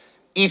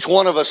 Each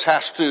one of us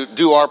has to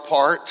do our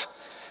part.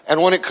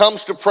 And when it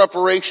comes to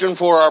preparation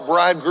for our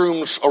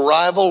bridegroom's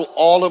arrival,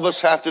 all of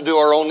us have to do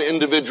our own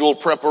individual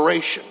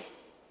preparation.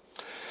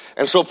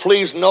 And so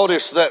please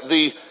notice that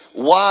the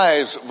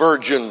wise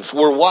virgins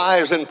were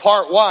wise in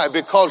part. Why?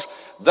 Because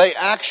they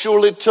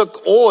actually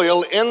took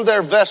oil in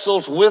their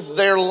vessels with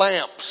their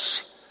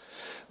lamps.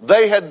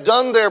 They had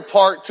done their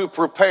part to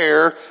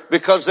prepare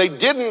because they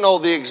didn't know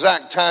the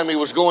exact time he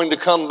was going to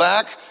come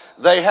back.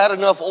 They had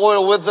enough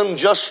oil with them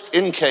just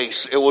in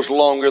case it was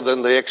longer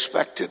than they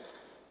expected.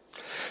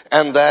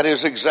 And that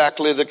is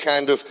exactly the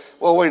kind of,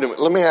 well, wait a minute,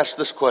 let me ask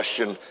this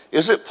question.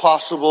 Is it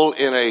possible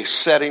in a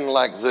setting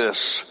like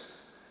this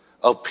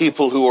of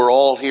people who are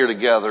all here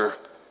together,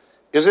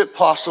 is it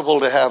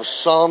possible to have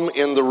some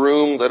in the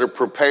room that are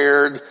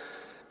prepared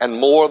and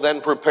more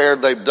than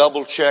prepared? They've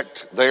double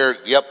checked.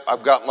 Yep,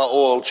 I've got my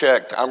oil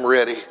checked. I'm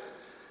ready.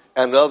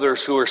 And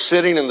others who are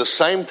sitting in the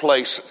same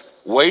place,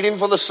 waiting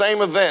for the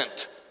same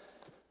event,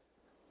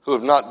 who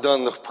have not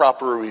done the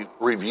proper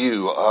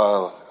review.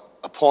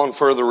 Upon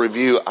further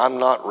review, I'm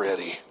not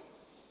ready.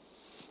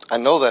 I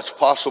know that's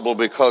possible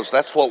because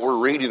that's what we're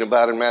reading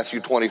about in Matthew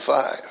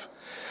 25.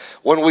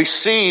 When we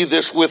see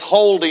this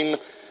withholding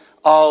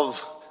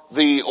of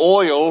the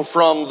oil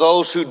from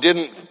those who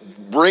didn't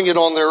bring it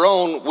on their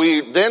own,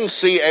 we then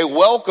see a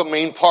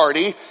welcoming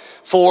party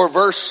for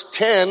verse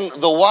 10,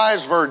 the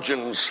wise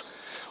virgins.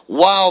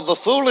 While the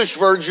foolish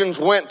virgins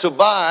went to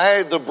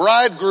buy, the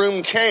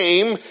bridegroom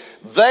came.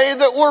 They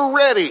that were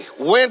ready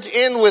went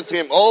in with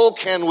him. Oh,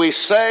 can we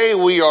say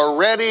we are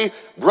ready,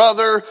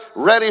 brother,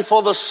 ready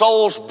for the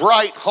soul's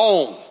bright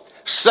home?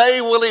 Say,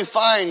 will he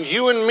find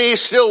you and me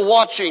still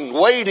watching,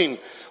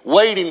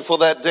 waiting for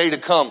that day to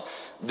come?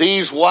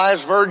 These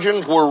wise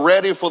virgins were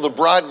ready for the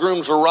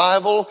bridegroom's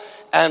arrival,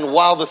 and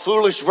while the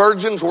foolish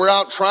virgins were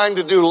out trying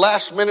to do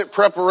last-minute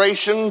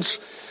preparations,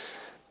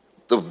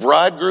 the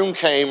bridegroom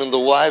came and the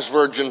wise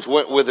virgins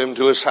went with him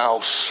to his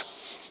house.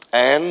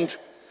 And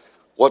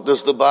what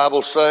does the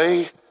Bible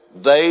say?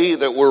 They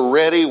that were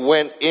ready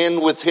went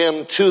in with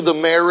him to the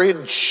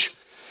marriage.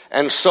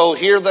 And so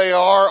here they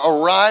are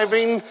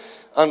arriving.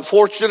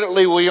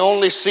 Unfortunately, we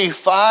only see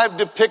 5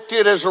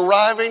 depicted as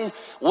arriving.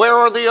 Where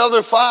are the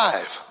other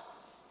 5?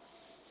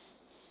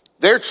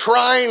 They're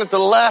trying at the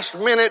last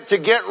minute to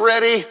get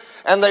ready,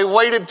 and they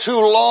waited too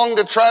long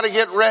to try to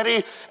get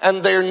ready,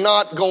 and they're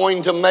not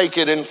going to make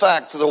it. In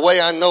fact, the way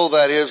I know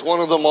that is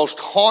one of the most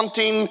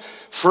haunting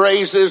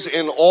phrases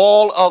in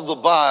all of the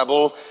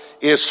Bible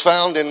is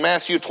found in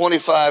Matthew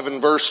 25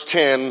 and verse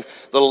 10,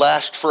 the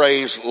last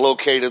phrase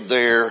located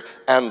there,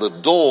 and the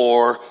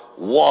door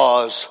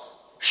was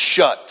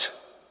shut.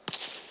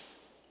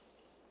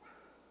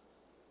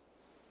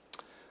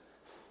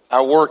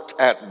 I worked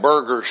at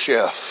Burger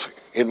Chef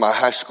in my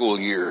high school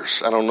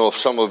years. I don't know if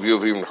some of you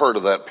have even heard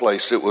of that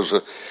place. It was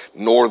a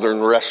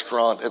northern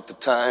restaurant at the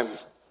time.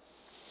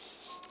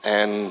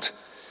 And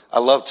I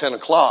love 10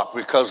 o'clock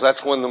because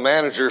that's when the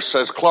manager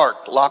says,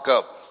 Clark, lock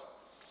up.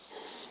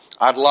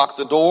 I'd lock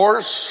the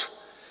doors.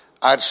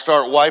 I'd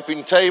start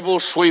wiping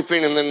tables,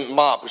 sweeping, and then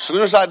mop. As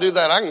soon as I do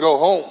that, I can go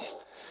home.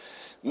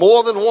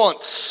 More than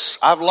once,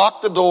 I've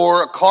locked the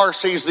door. A car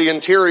sees the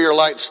interior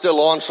light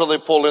still on, so they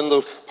pull in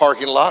the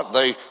parking lot.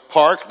 They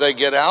park, they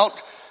get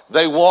out.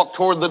 They walk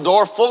toward the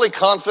door fully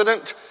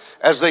confident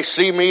as they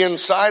see me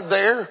inside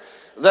there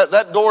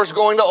that door's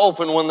going to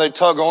open when they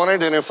tug on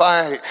it. And if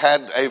I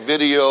had a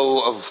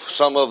video of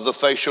some of the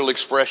facial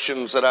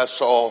expressions that I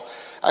saw,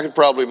 I could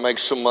probably make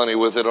some money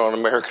with it on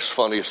America's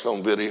Funniest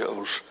Home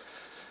Videos.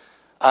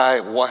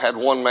 I had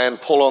one man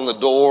pull on the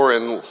door,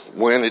 and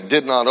when it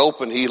did not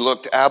open, he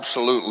looked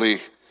absolutely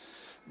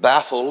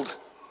baffled.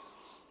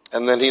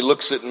 And then he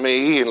looks at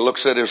me and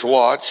looks at his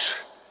watch,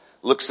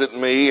 looks at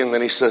me, and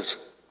then he says,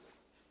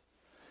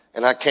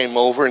 and I came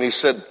over and he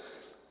said,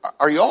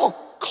 are y'all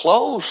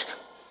closed?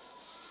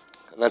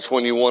 And that's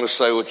when you want to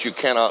say what you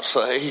cannot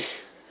say.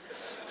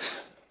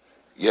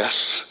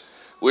 Yes,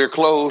 we're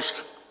closed.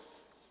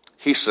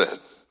 He said,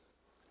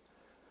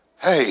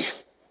 hey,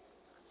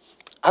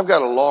 I've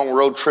got a long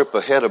road trip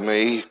ahead of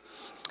me.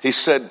 He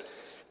said,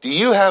 do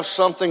you have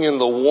something in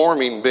the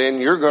warming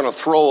bin you're going to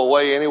throw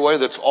away anyway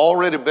that's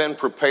already been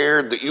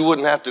prepared, that you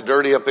wouldn't have to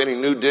dirty up any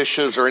new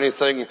dishes or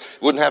anything, you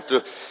wouldn't have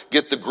to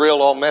get the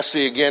grill all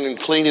messy again and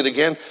clean it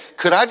again?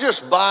 Could I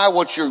just buy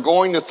what you're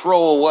going to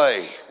throw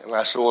away? And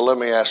I said, well, let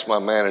me ask my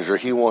manager.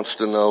 He wants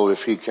to know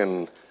if he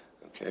can,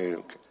 okay.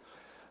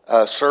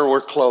 Sir,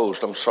 we're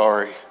closed. I'm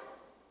sorry.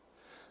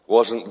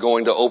 Wasn't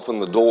going to open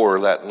the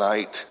door that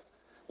night.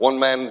 One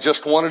man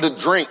just wanted a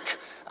drink.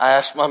 I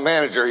asked my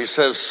manager. He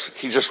says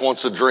he just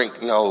wants a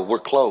drink. No, we're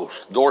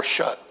closed. Door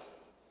shut.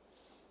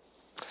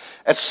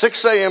 At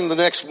 6 a.m. the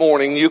next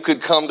morning, you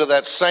could come to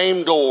that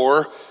same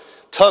door,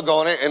 tug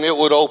on it, and it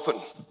would open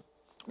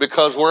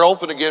because we're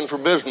open again for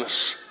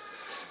business.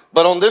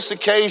 But on this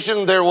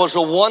occasion, there was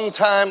a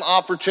one-time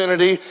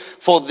opportunity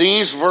for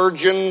these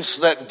virgins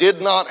that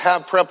did not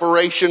have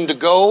preparation to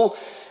go.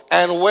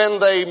 And when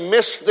they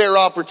missed their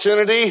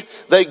opportunity,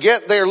 they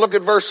get there. Look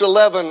at verse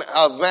 11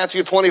 of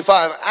Matthew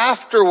 25.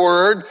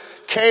 Afterward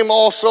came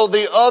also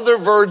the other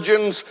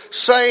virgins,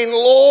 saying,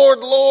 Lord,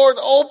 Lord,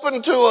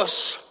 open to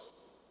us.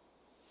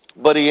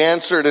 But he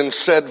answered and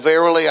said,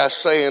 Verily I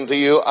say unto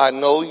you, I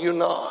know you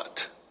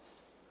not.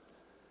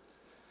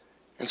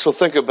 And so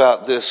think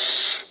about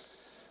this.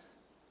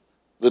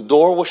 The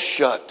door was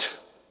shut.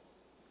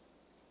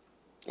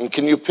 And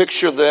can you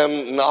picture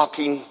them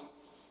knocking,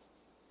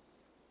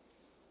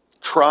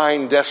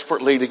 trying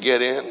desperately to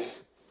get in,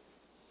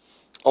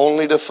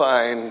 only to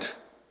find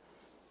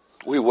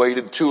we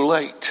waited too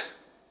late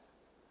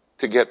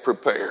to get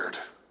prepared?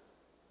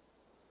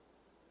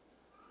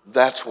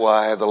 That's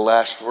why the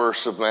last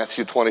verse of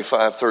Matthew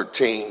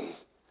 25:13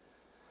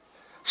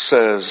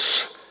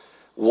 says,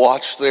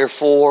 Watch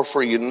therefore,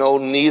 for you know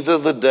neither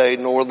the day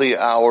nor the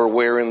hour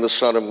wherein the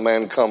Son of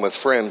Man cometh.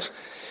 Friends,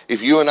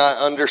 if you and I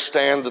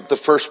understand that the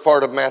first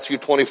part of Matthew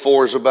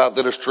 24 is about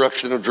the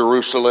destruction of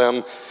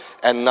Jerusalem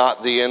and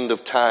not the end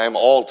of time,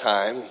 all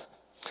time,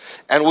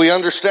 and we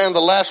understand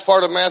the last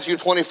part of Matthew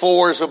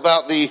 24 is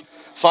about the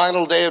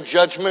final day of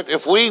judgment,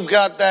 if we've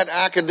got that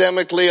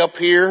academically up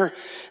here,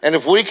 and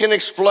if we can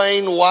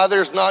explain why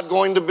there's not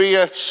going to be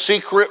a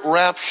secret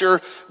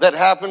rapture that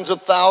happens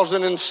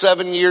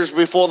 1,007 years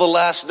before the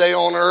last day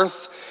on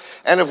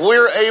earth, and if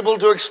we're able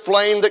to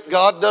explain that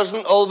God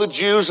doesn't owe the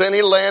Jews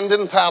any land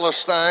in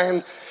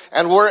Palestine,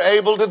 and we're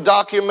able to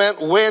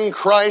document when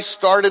Christ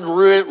started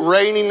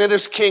reigning in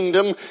his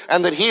kingdom,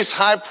 and that he's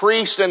high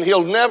priest and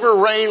he'll never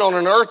reign on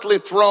an earthly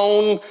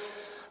throne,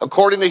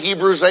 according to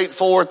Hebrews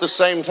 8:4, at the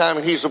same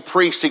time he's a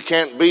priest, he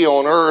can't be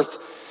on earth.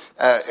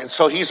 And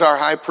so he's our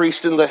high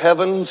priest in the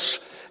heavens,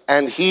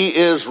 and he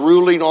is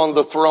ruling on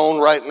the throne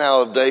right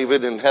now of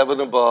David in heaven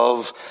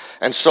above.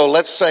 And so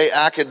let's say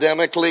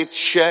academically,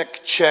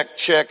 check, check,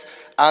 check.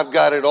 I've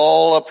got it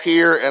all up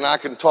here, and I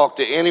can talk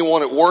to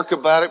anyone at work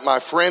about it, my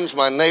friends,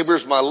 my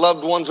neighbors, my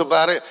loved ones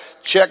about it.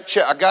 Check,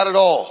 check. I got it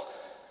all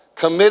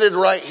committed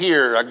right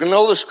here. I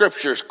know the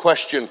scriptures.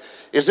 Question,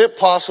 is it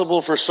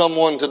possible for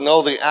someone to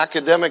know the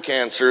academic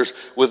answers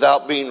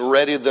without being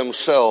ready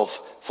themselves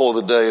for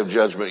the day of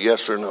judgment?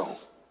 Yes or no?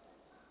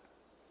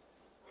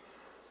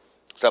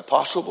 Is that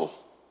possible?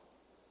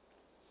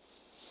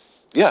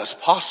 Yes,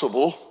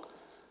 possible.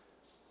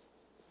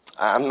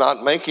 I'm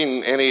not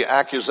making any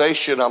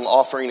accusation. I'm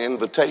offering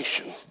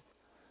invitation.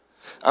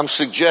 I'm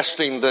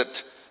suggesting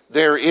that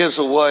there is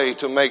a way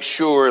to make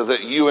sure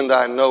that you and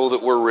I know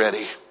that we're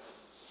ready,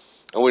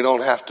 and we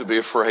don't have to be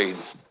afraid.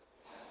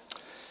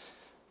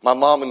 My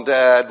mom and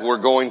dad were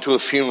going to a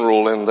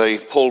funeral, and they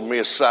pulled me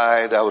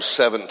aside. I was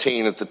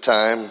 17 at the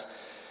time.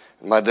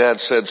 My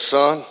dad said,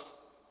 Son,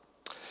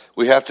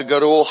 we have to go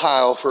to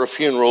Ohio for a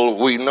funeral.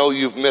 We know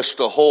you've missed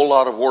a whole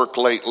lot of work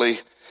lately,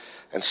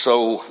 and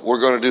so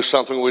we're going to do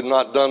something we've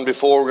not done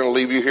before. We're going to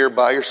leave you here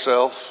by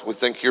yourself. We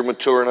think you're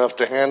mature enough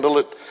to handle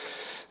it.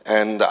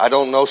 And I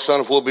don't know, son,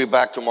 if we'll be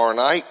back tomorrow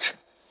night,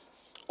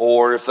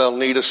 or if they'll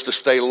need us to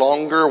stay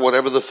longer.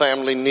 Whatever the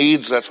family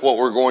needs, that's what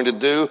we're going to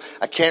do.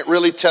 I can't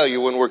really tell you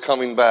when we're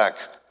coming back.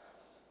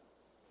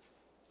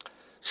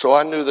 So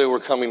I knew they were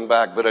coming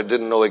back, but I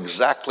didn't know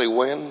exactly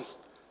when.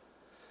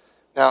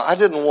 Now, I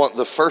didn't want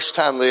the first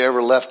time they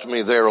ever left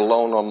me there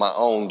alone on my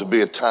own to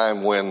be a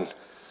time when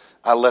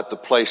I let the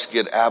place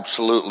get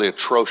absolutely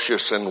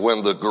atrocious, and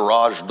when the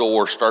garage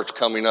door starts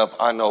coming up,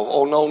 I know,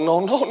 oh,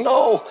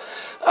 no.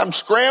 I'm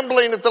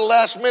scrambling at the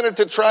last minute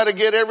to try to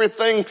get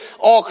everything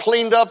all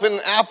cleaned up in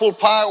apple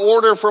pie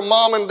order for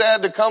mom and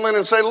dad to come in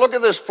and say, look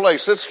at this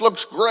place. This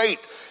looks great.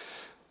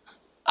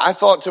 I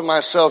thought to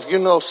myself,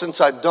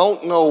 since I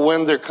don't know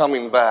when they're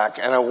coming back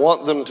and I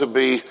want them to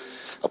be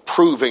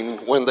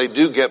approving when they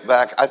do get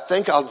back, I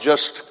think I'll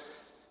just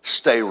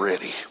stay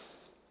ready.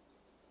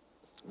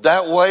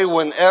 That way,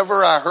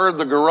 whenever I heard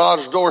the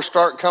garage door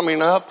start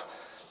coming up,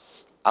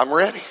 I'm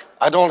ready.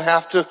 I don't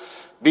have to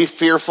be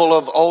fearful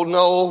of, oh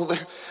no,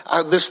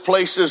 this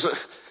place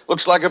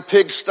looks like a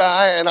pigsty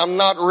and I'm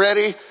not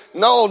ready.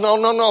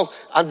 No.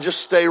 I'm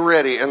just stay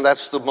ready. And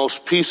that's the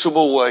most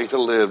peaceable way to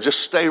live. Just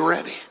stay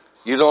ready.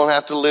 You don't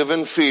have to live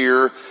in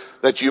fear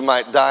that you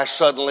might die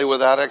suddenly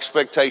without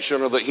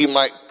expectation, or that he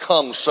might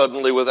come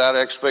suddenly without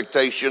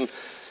expectation.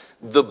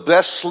 The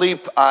best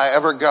sleep I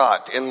ever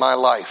got in my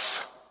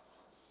life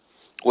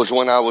was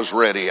when I was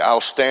ready. I'll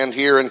stand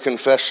here and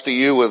confess to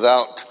you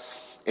without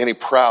any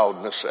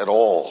proudness at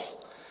all.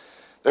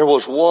 There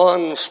was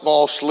one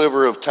small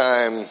sliver of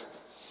time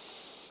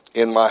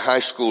in my high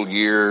school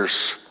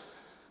years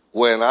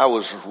when I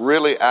was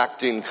really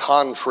acting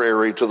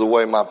contrary to the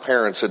way my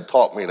parents had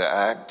taught me to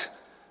act.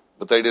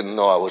 But they didn't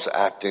know I was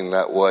acting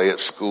that way at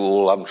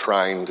school. I'm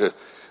trying to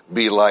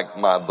be like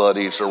my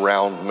buddies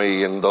around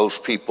me and those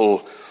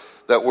people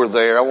that were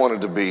there. I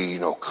wanted to be,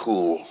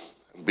 cool,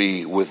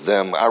 be with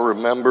them. I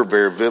remember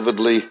very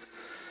vividly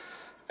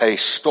a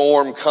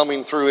storm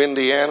coming through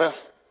Indiana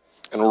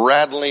and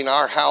rattling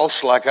our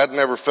house like I'd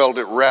never felt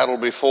it rattle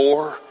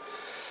before.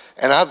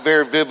 And I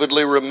very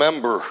vividly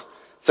remember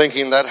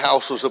thinking that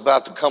house was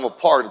about to come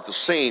apart at the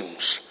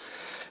seams.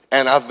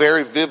 And I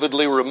very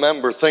vividly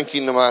remember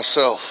thinking to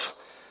myself,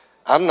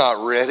 I'm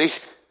not ready.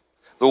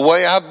 The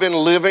way I've been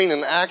living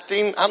and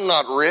acting, I'm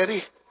not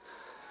ready.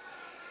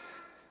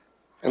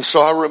 And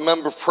so I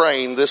remember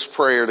praying this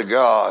prayer to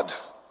God.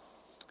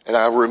 And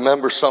I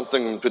remember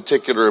something in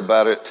particular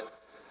about it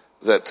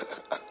that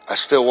I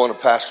still want to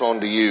pass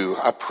on to you.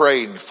 I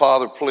prayed,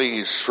 Father,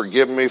 please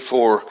forgive me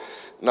for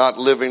not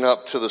living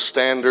up to the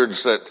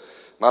standards that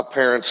my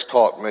parents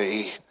taught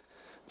me.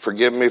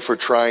 Forgive me for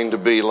trying to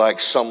be like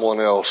someone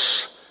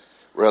else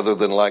rather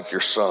than like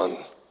your son.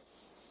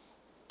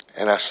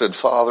 And I said,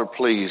 Father,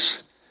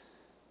 please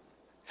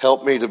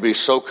help me to be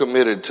so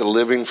committed to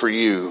living for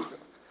you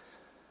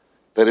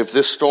that if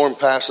this storm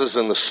passes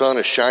and the sun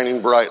is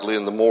shining brightly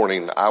in the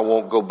morning, I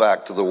won't go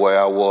back to the way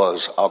I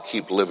was. I'll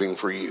keep living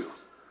for you,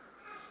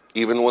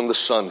 even when the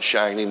sun's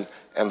shining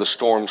and the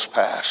storm's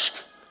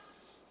past.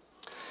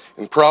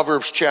 In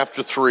Proverbs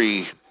chapter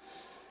 3,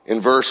 in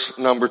verse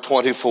number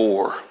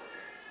 24,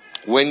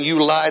 when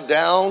you lie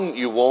down,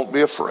 you won't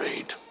be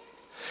afraid.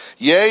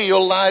 Yea,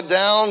 you'll lie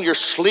down, your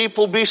sleep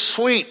will be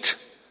sweet.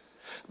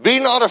 Be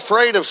not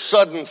afraid of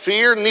sudden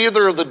fear,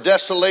 neither of the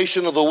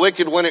desolation of the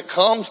wicked when it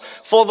comes.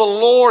 For the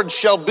Lord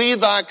shall be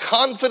thy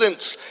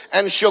confidence,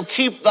 and shall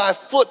keep thy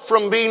foot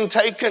from being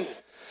taken.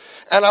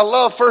 And I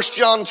love 1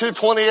 John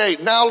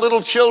 2:28. Now,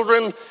 little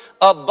children,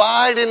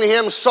 abide in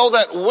him, so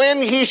that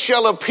when he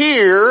shall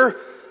appear,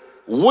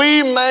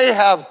 we may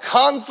have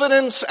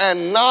confidence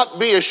and not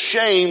be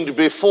ashamed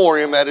before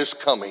him at his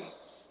coming.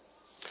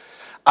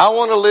 I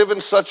want to live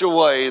in such a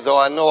way, though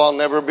I know I'll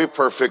never be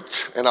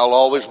perfect and I'll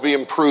always be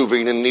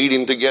improving and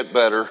needing to get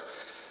better.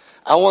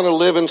 I want to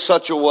live in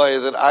such a way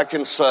that I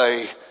can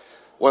say,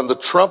 when the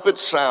trumpet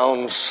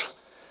sounds,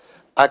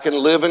 I can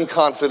live in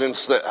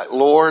confidence that,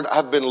 Lord,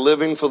 I've been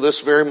living for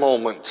this very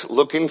moment,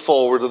 looking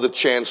forward to the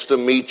chance to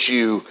meet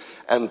you,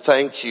 and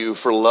thank you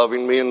for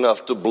loving me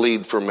enough to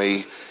bleed for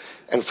me,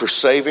 and for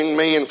saving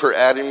me and for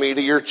adding me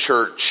to your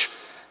church.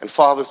 And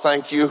Father,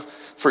 thank you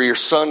for your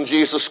son,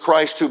 Jesus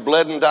Christ, who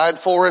bled and died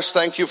for us.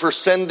 Thank you for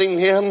sending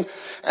him.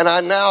 And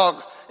I now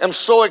am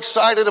so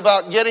excited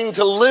about getting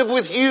to live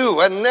with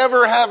you and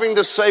never having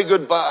to say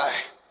goodbye.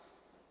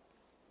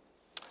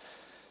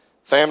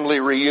 Family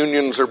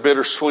reunions are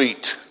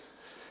bittersweet.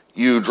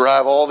 You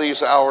drive all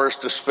these hours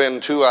to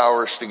spend 2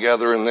 hours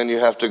together, and then you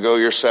have to go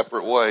your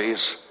separate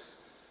ways.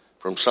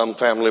 From some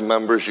family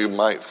members, you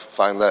might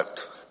find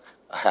that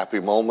a happy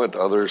moment,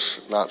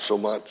 others not so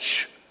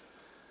much.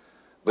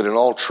 But in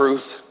all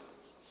truth,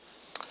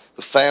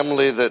 the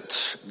family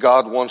that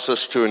God wants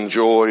us to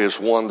enjoy is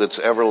one that's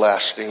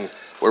everlasting,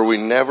 where we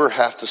never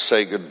have to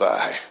say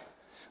goodbye.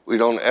 We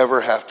don't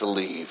ever have to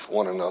leave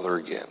one another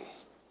again.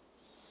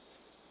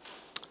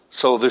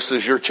 So this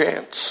is your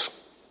chance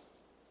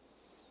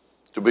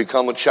to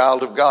become a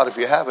child of God if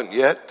you haven't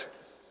yet,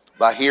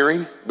 by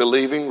hearing,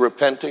 believing,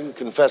 repenting,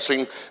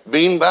 confessing,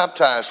 being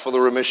baptized for the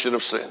remission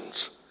of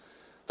sins.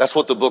 That's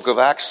what the book of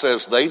Acts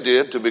says they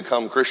did to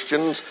become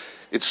Christians.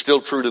 It's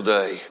still true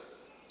today.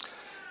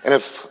 And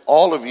if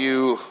all of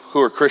you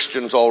who are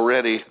Christians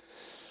already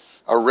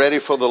are ready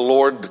for the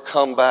Lord to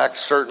come back,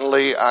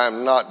 certainly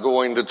I'm not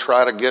going to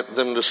try to get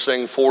them to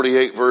sing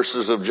 48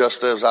 verses of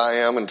Just As I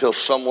Am until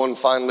someone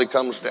finally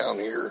comes down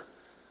here.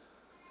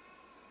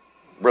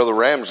 Brother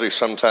Ramsey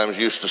sometimes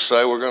used to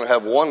say, we're going to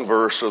have one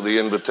verse of the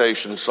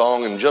invitation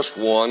song, and just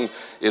one.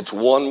 It's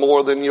one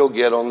more than you'll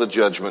get on the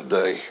judgment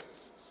day.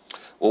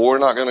 Well, we're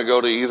not going to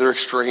go to either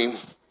extreme.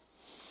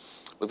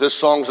 But this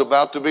song's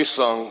about to be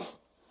sung.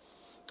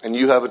 And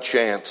you have a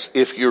chance,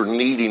 if you're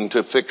needing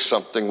to fix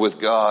something with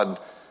God,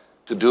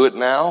 to do it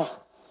now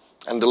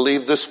and to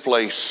leave this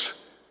place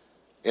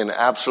in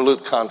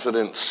absolute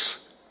confidence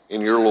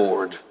in your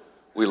Lord.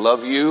 We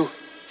love you.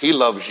 He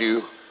loves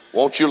you.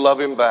 Won't you love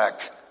him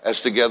back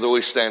as together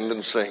we stand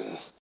and sing?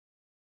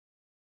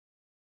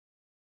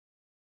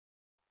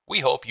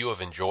 We hope you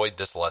have enjoyed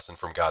this lesson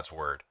from God's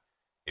Word.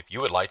 If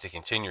you would like to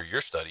continue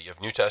your study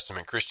of New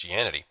Testament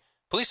Christianity,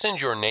 please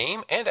send your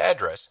name and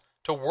address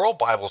to World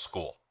Bible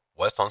School,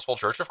 West Huntsville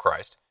Church of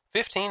Christ,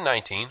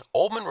 1519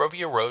 Old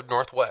Monrovia Road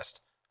Northwest,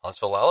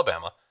 Huntsville,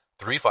 Alabama,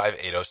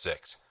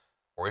 35806.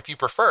 Or if you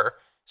prefer,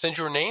 send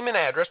your name and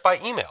address by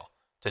email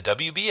to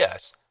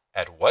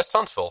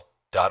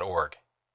wbs@westhuntsville.org.